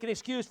time you make an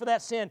excuse for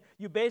that sin,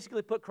 you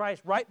basically put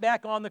Christ right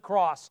back on the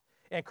cross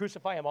and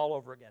crucify him all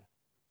over again.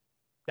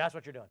 That's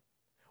what you're doing.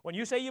 When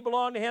you say you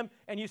belong to him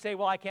and you say,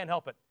 well, I can't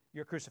help it,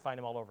 you're crucifying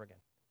him all over again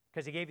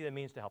because he gave you the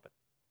means to help it.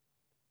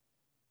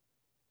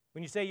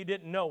 When you say you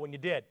didn't know when you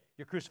did,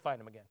 you're crucifying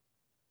him again.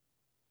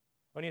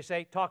 When you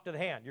say, talk to the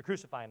hand, you're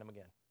crucifying him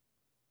again.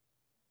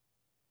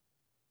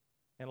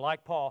 And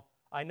like Paul,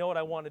 I know what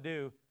I want to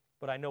do,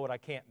 but I know what I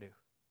can't do.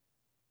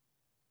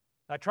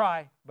 I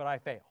try, but I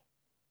fail.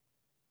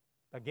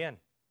 Again,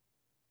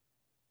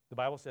 the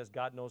Bible says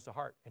God knows the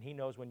heart, and he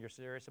knows when you're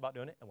serious about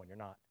doing it and when you're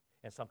not.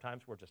 And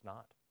sometimes we're just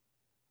not.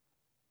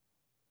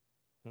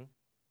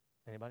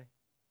 Anybody?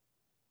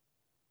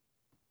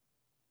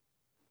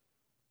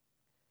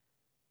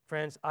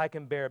 Friends, I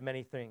can bear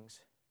many things.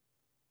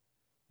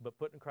 But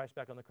putting Christ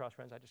back on the cross,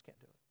 friends, I just can't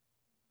do it.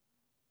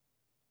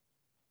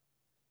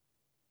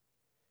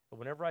 But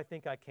whenever I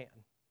think I can,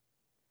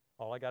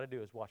 all I got to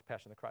do is watch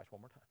Passion of the Christ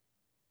one more time.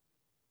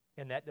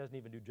 And that doesn't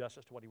even do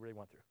justice to what he really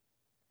went through.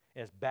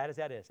 And as bad as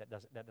that is, that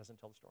doesn't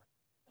tell the story.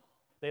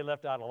 They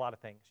left out a lot of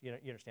things. You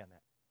understand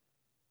that?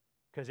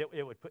 Because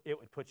it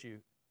would put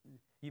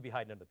you'd be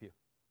hiding under the pew.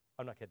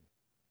 I'm not kidding.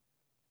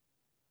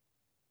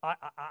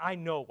 I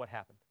know what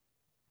happened.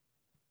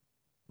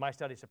 My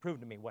studies have proven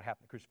to me what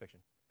happened at crucifixion.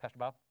 Pastor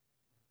Bob?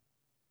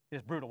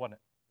 It's brutal, wasn't it?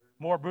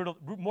 More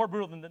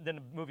brutal than the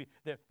movie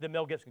that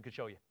Mel Gibson could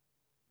show you.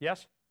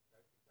 Yes?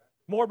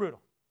 More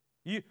brutal.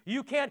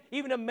 You can't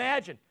even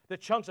imagine the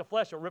chunks of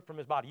flesh that were ripped from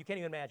his body. You can't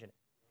even imagine it.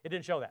 It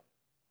didn't show that.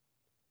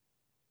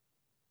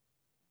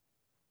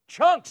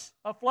 Chunks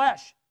of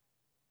flesh.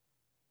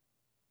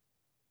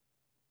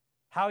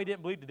 How he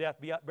didn't bleed to death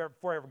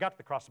before he ever got to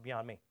the cross is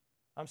beyond me.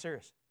 I'm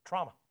serious.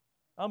 Trauma.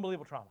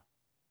 Unbelievable trauma.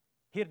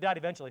 He'd have died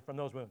eventually from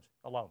those wounds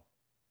alone.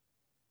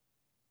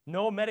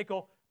 No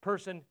medical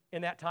person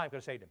in that time could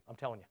have saved him. I'm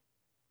telling you.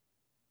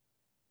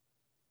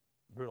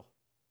 Brutal.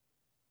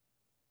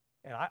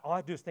 And all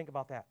I do is think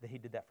about that he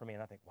did that for me,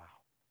 and I think, wow.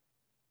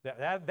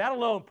 That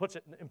alone puts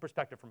it in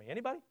perspective for me.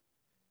 Anybody?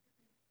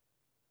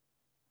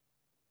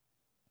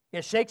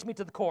 It shakes me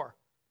to the core.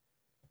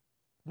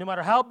 No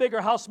matter how big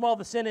or how small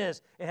the sin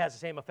is, it has the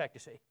same effect, you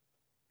see.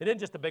 It isn't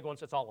just the big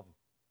ones, it's all of them.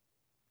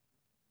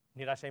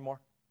 Need I say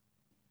more?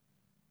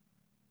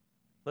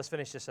 Let's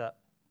finish this up.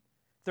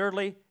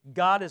 Thirdly,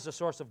 God is the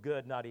source of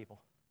good, not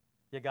evil.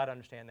 You got to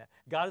understand that.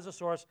 God is the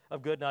source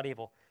of good, not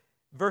evil.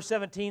 Verse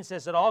 17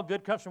 says that all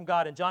good comes from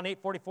God. In John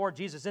 8:44,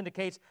 Jesus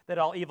indicates that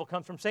all evil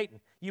comes from Satan.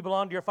 You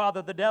belong to your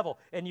father, the devil,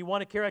 and you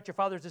want to carry out your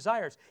father's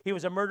desires. He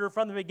was a murderer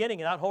from the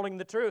beginning and not holding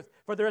the truth,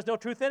 for there is no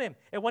truth in him.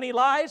 And when he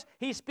lies,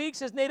 he speaks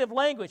his native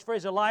language, for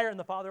he's a liar and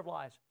the father of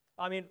lies.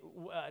 I mean,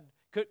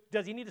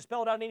 does he need to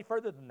spell it out any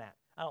further than that?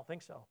 I don't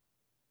think so.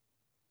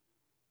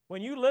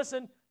 When you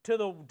listen to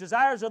the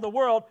desires of the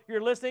world, you're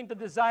listening to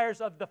the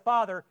desires of the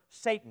father,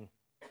 Satan.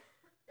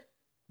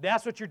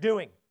 That's what you're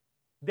doing.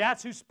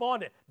 That's who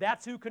spawned it.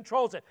 That's who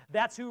controls it.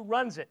 That's who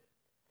runs it.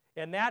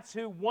 And that's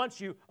who wants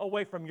you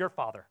away from your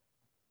Father.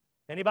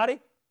 Anybody?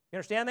 You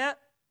understand that?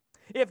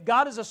 If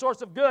God is a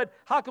source of good,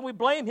 how can we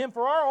blame Him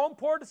for our own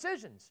poor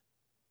decisions?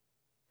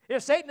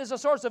 If Satan is a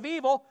source of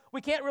evil,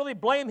 we can't really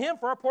blame him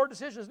for our poor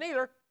decisions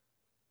neither.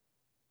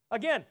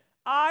 Again,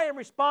 I am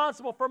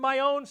responsible for my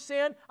own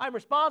sin. I'm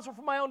responsible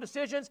for my own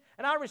decisions,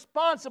 and I'm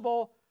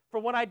responsible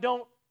for when I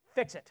don't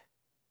fix it.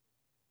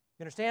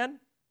 You understand?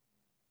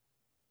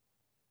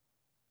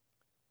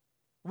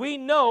 We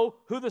know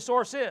who the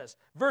source is.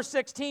 Verse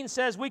 16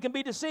 says we can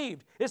be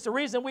deceived. It's the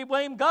reason we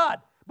blame God,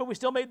 but we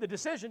still made the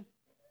decision.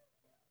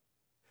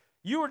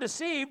 You were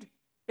deceived,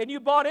 and you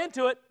bought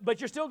into it, but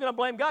you're still going to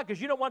blame God because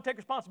you don't want to take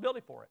responsibility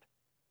for it.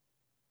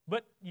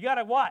 But you got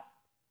to what?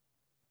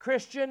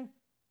 Christian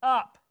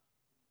up.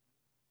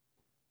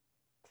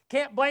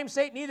 Can't blame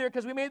Satan either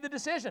because we made the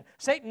decision.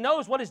 Satan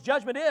knows what his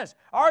judgment is.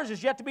 Ours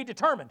is yet to be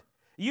determined.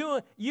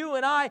 You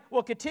and I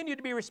will continue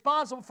to be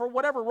responsible for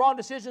whatever wrong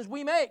decisions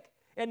we make.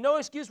 And no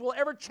excuse will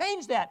ever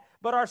change that.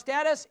 But our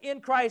status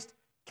in Christ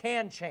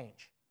can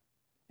change.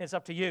 It's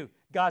up to you.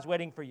 God's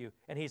waiting for you,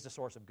 and He's the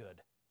source of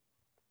good.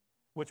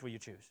 Which will you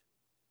choose?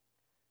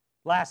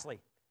 Lastly,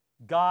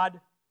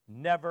 God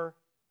never,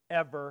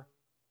 ever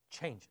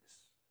changes.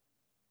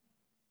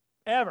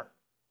 Ever.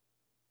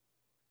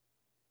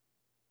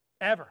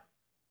 Ever.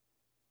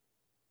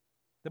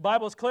 The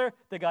Bible is clear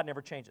that God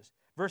never changes.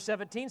 Verse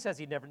 17 says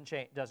He never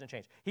doesn't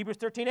change. Hebrews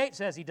 13:8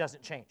 says He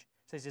doesn't change.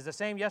 It says He's the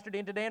same yesterday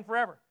and today and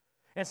forever.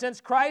 And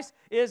since Christ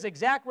is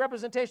exact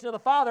representation of the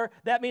Father,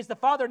 that means the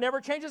Father never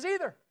changes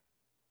either.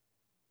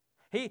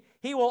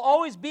 He will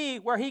always be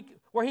where he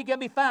can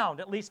be found,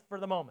 at least for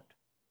the moment.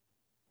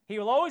 He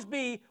will always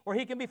be where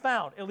He can be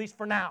found, at least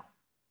for now.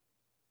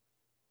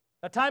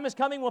 A time is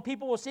coming when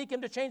people will seek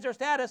Him to change their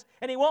status,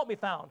 and He won't be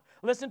found.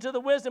 Listen to the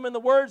wisdom and the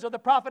words of the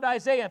prophet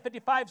Isaiah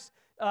 55,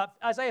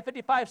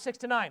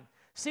 6-9.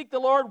 Seek the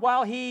Lord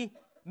while He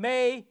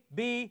may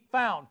be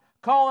found.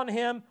 Call on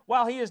Him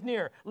while He is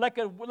near. Let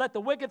the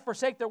wicked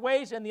forsake their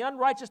ways and the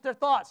unrighteous their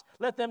thoughts.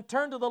 Let them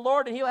turn to the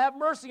Lord, and He'll have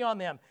mercy on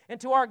them.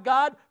 And to our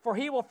God, for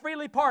He will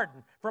freely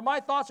pardon. For my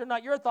thoughts are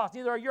not your thoughts,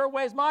 neither are your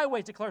ways my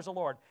ways, declares the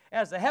Lord.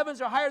 As the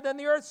heavens are higher than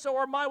the earth, so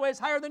are my ways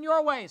higher than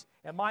your ways,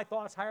 and my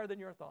thoughts higher than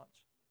your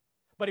thoughts.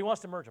 But He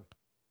wants to merge them.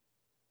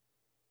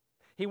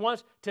 He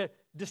wants to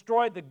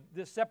destroy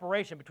the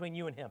separation between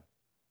you and Him.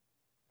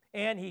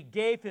 And He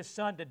gave His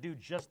Son to do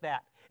just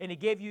that. And He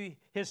gave you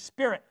His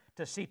Spirit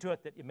to see to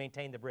it that you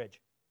maintain the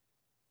bridge.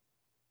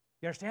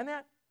 You understand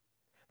that?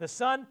 The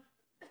Son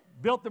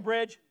built the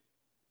bridge.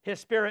 His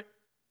Spirit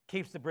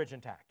keeps the bridge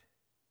intact.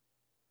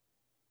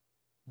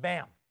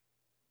 Bam.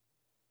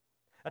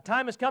 A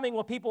time is coming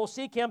when people will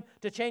seek Him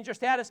to change their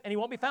status, and He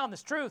won't be found.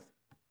 That's truth.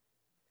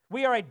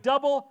 We are a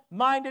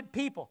double-minded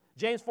people.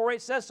 James 4:8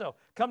 says so.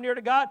 Come near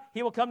to God,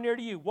 He will come near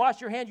to you. Wash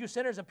your hands, you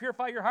sinners, and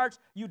purify your hearts,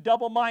 you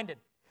double-minded.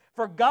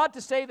 For God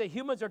to say that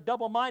humans are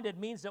double-minded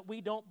means that we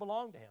don't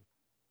belong to Him.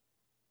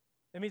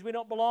 It means we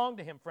don't belong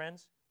to Him,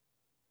 friends.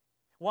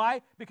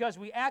 Why? Because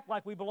we act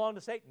like we belong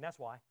to Satan. That's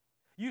why.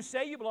 You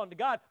say you belong to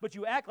God, but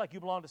you act like you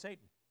belong to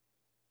Satan.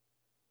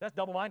 That's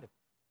double-minded.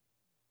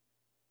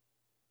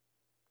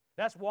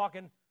 That's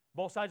walking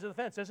both sides of the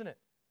fence, isn't it?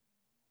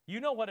 You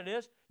know what it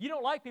is. You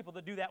don't like people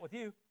that do that with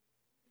you.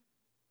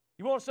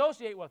 You won't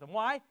associate with them.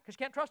 Why? Because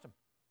you can't trust them.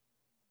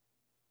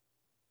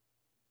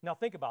 Now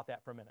think about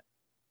that for a minute.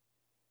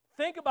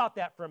 Think about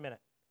that for a minute.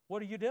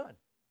 What are you doing?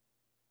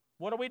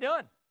 What are we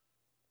doing?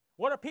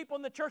 What are people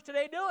in the church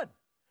today doing?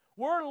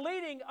 We're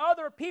leading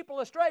other people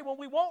astray when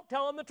we won't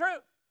tell them the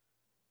truth.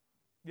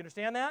 You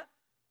understand that?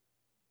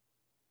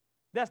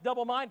 That's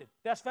double-minded.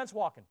 That's fence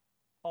walking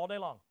all day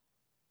long.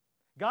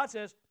 God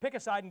says, pick a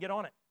side and get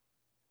on it.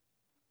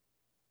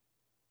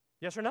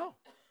 Yes or no?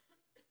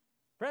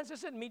 Friends, this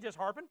isn't me just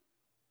harping.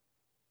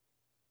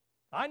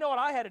 I know what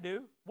I had to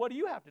do. What do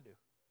you have to do?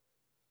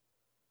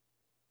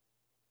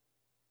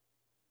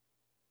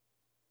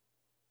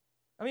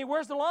 I mean,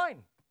 where's the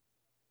line?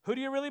 Who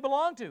do you really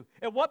belong to?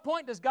 At what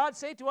point does God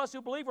say to us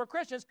who believe we're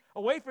Christians,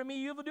 away from me,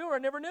 you evildoer, I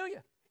never knew you?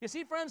 You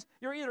see, friends,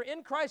 you're either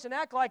in Christ and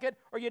act like it,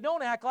 or you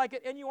don't act like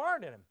it and you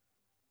aren't in Him.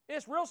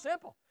 It's real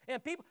simple.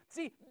 And people,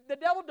 see, the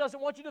devil doesn't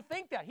want you to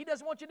think that. He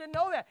doesn't want you to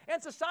know that.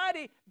 And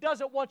society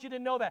doesn't want you to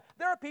know that.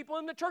 There are people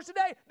in the church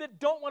today that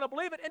don't want to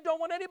believe it and don't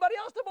want anybody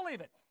else to believe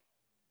it.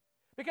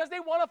 Because they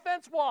want a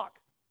fence walk.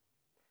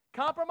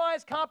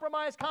 Compromise,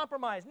 compromise,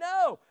 compromise.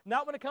 No,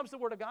 not when it comes to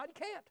the Word of God. You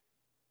can't.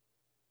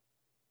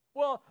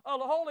 Well, a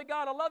holy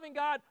God, a loving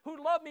God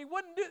who loved me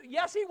wouldn't do.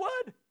 Yes, He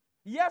would.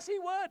 Yes, He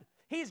would.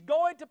 He's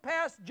going to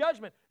pass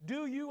judgment.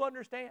 Do you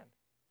understand?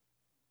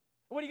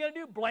 What are you going to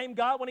do? Blame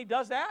God when He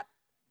does that?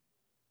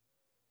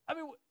 I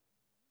mean,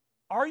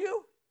 are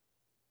you?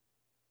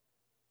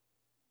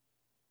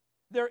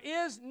 There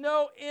is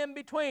no in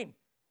between.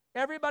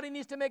 Everybody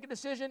needs to make a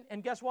decision,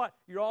 and guess what?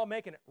 You're all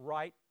making it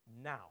right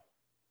now.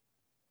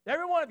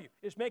 Every one of you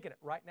is making it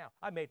right now.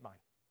 I made mine.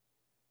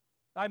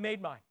 I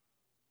made mine.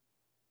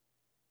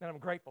 And I'm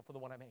grateful for the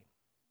one I made.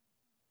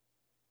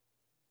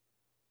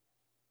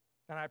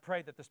 And I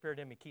pray that the Spirit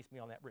in me keeps me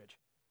on that bridge.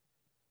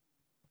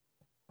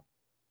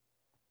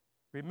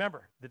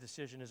 Remember, the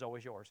decision is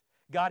always yours.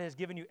 God has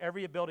given you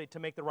every ability to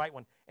make the right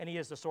one, and He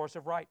is the source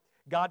of right.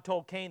 God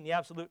told Cain the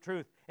absolute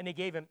truth, and He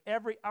gave him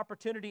every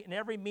opportunity and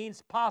every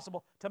means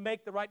possible to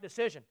make the right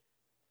decision.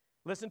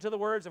 Listen to the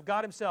words of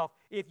God Himself.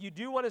 If you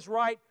do what is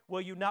right,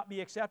 will you not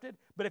be accepted?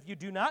 But if you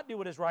do not do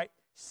what is right,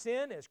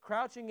 sin is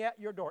crouching at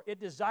your door. It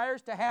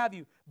desires to have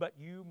you, but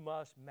you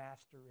must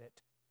master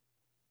it.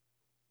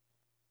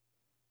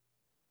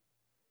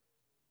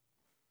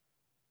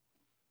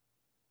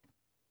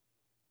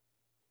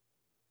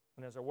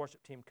 And as our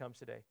worship team comes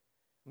today,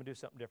 I'm going to do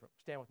something different.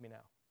 Stand with me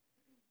now.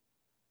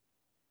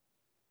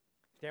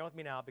 Stand with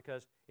me now,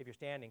 because if you're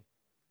standing,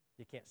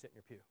 you can't sit in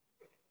your pew.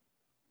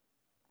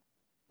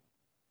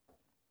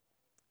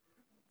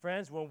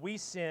 Friends, when we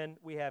sin,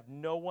 we have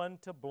no one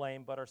to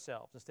blame but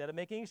ourselves. Instead of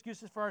making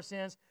excuses for our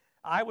sins,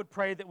 I would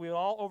pray that we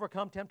all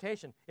overcome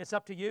temptation. It's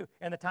up to you,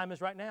 and the time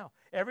is right now.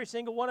 Every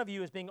single one of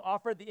you is being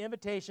offered the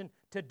invitation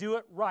to do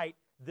it right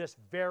this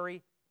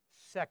very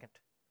second.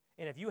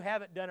 And if you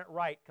haven't done it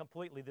right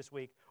completely this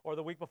week or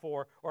the week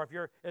before, or if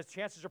the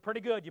chances are pretty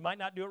good you might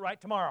not do it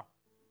right tomorrow,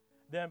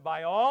 then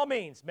by all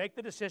means, make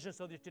the decision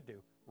so that you do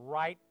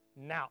right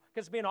now,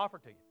 because it's being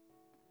offered to you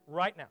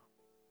right now.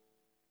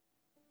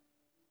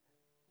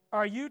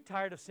 Are you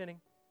tired of sinning?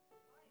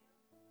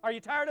 Are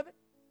you tired of it?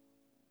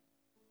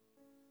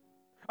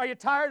 Are you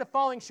tired of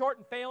falling short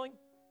and failing?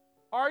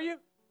 Are you?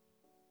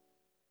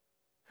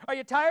 Are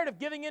you tired of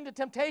giving in to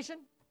temptation?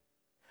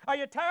 Are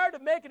you tired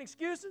of making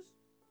excuses?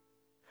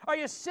 Are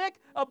you sick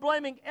of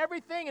blaming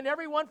everything and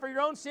everyone for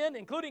your own sin,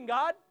 including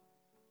God?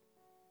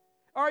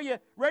 Are you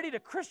ready to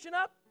Christian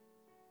up?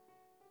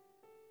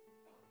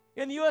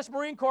 In the U.S.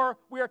 Marine Corps,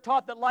 we are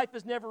taught that life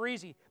is never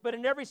easy, but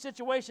in every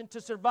situation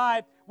to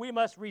survive, we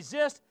must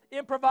resist,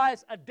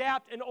 improvise,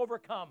 adapt, and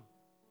overcome.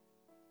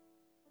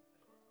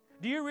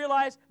 Do you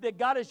realize that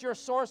God is your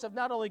source of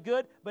not only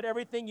good, but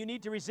everything you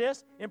need to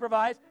resist,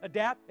 improvise,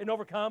 adapt, and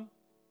overcome?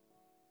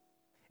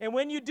 And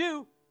when you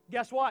do,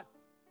 guess what?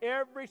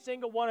 Every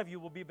single one of you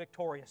will be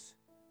victorious.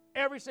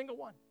 Every single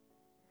one.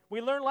 We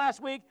learned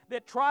last week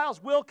that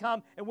trials will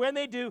come, and when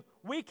they do,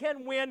 we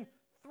can win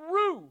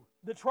through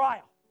the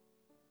trial.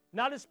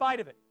 Not in spite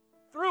of it,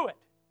 through it.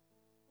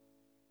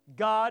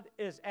 God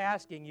is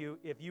asking you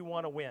if you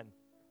want to win.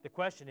 The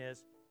question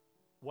is,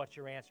 what's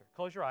your answer?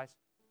 Close your eyes.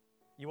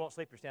 You won't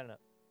sleep if you're standing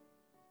up.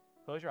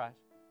 Close your eyes.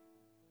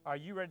 Are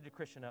you ready to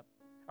Christian up?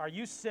 Are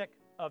you sick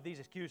of these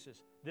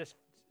excuses, this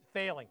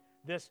failing,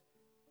 this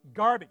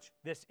garbage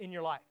that's in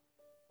your life?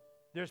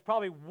 There's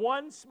probably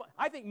one,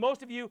 I think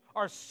most of you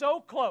are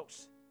so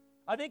close.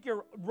 I think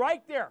you're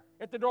right there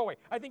at the doorway.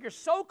 I think you're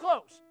so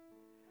close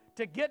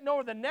to getting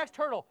over the next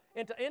hurdle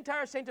into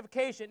entire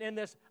sanctification in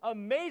this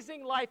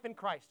amazing life in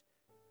Christ.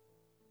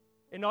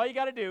 And all you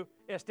got to do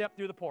is step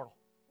through the portal.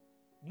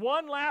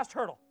 One last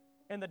hurdle,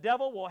 and the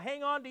devil will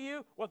hang on to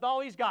you with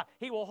all he's got.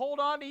 He will hold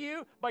on to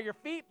you by your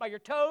feet, by your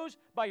toes,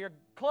 by your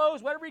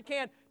clothes, whatever he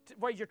can,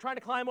 where you're trying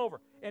to climb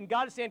over. And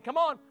God is saying, come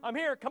on, I'm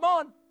here, come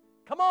on,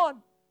 come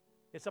on.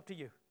 It's up to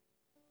you.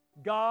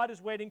 God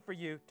is waiting for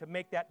you to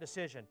make that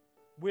decision.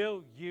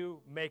 Will you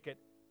make it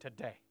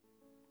today?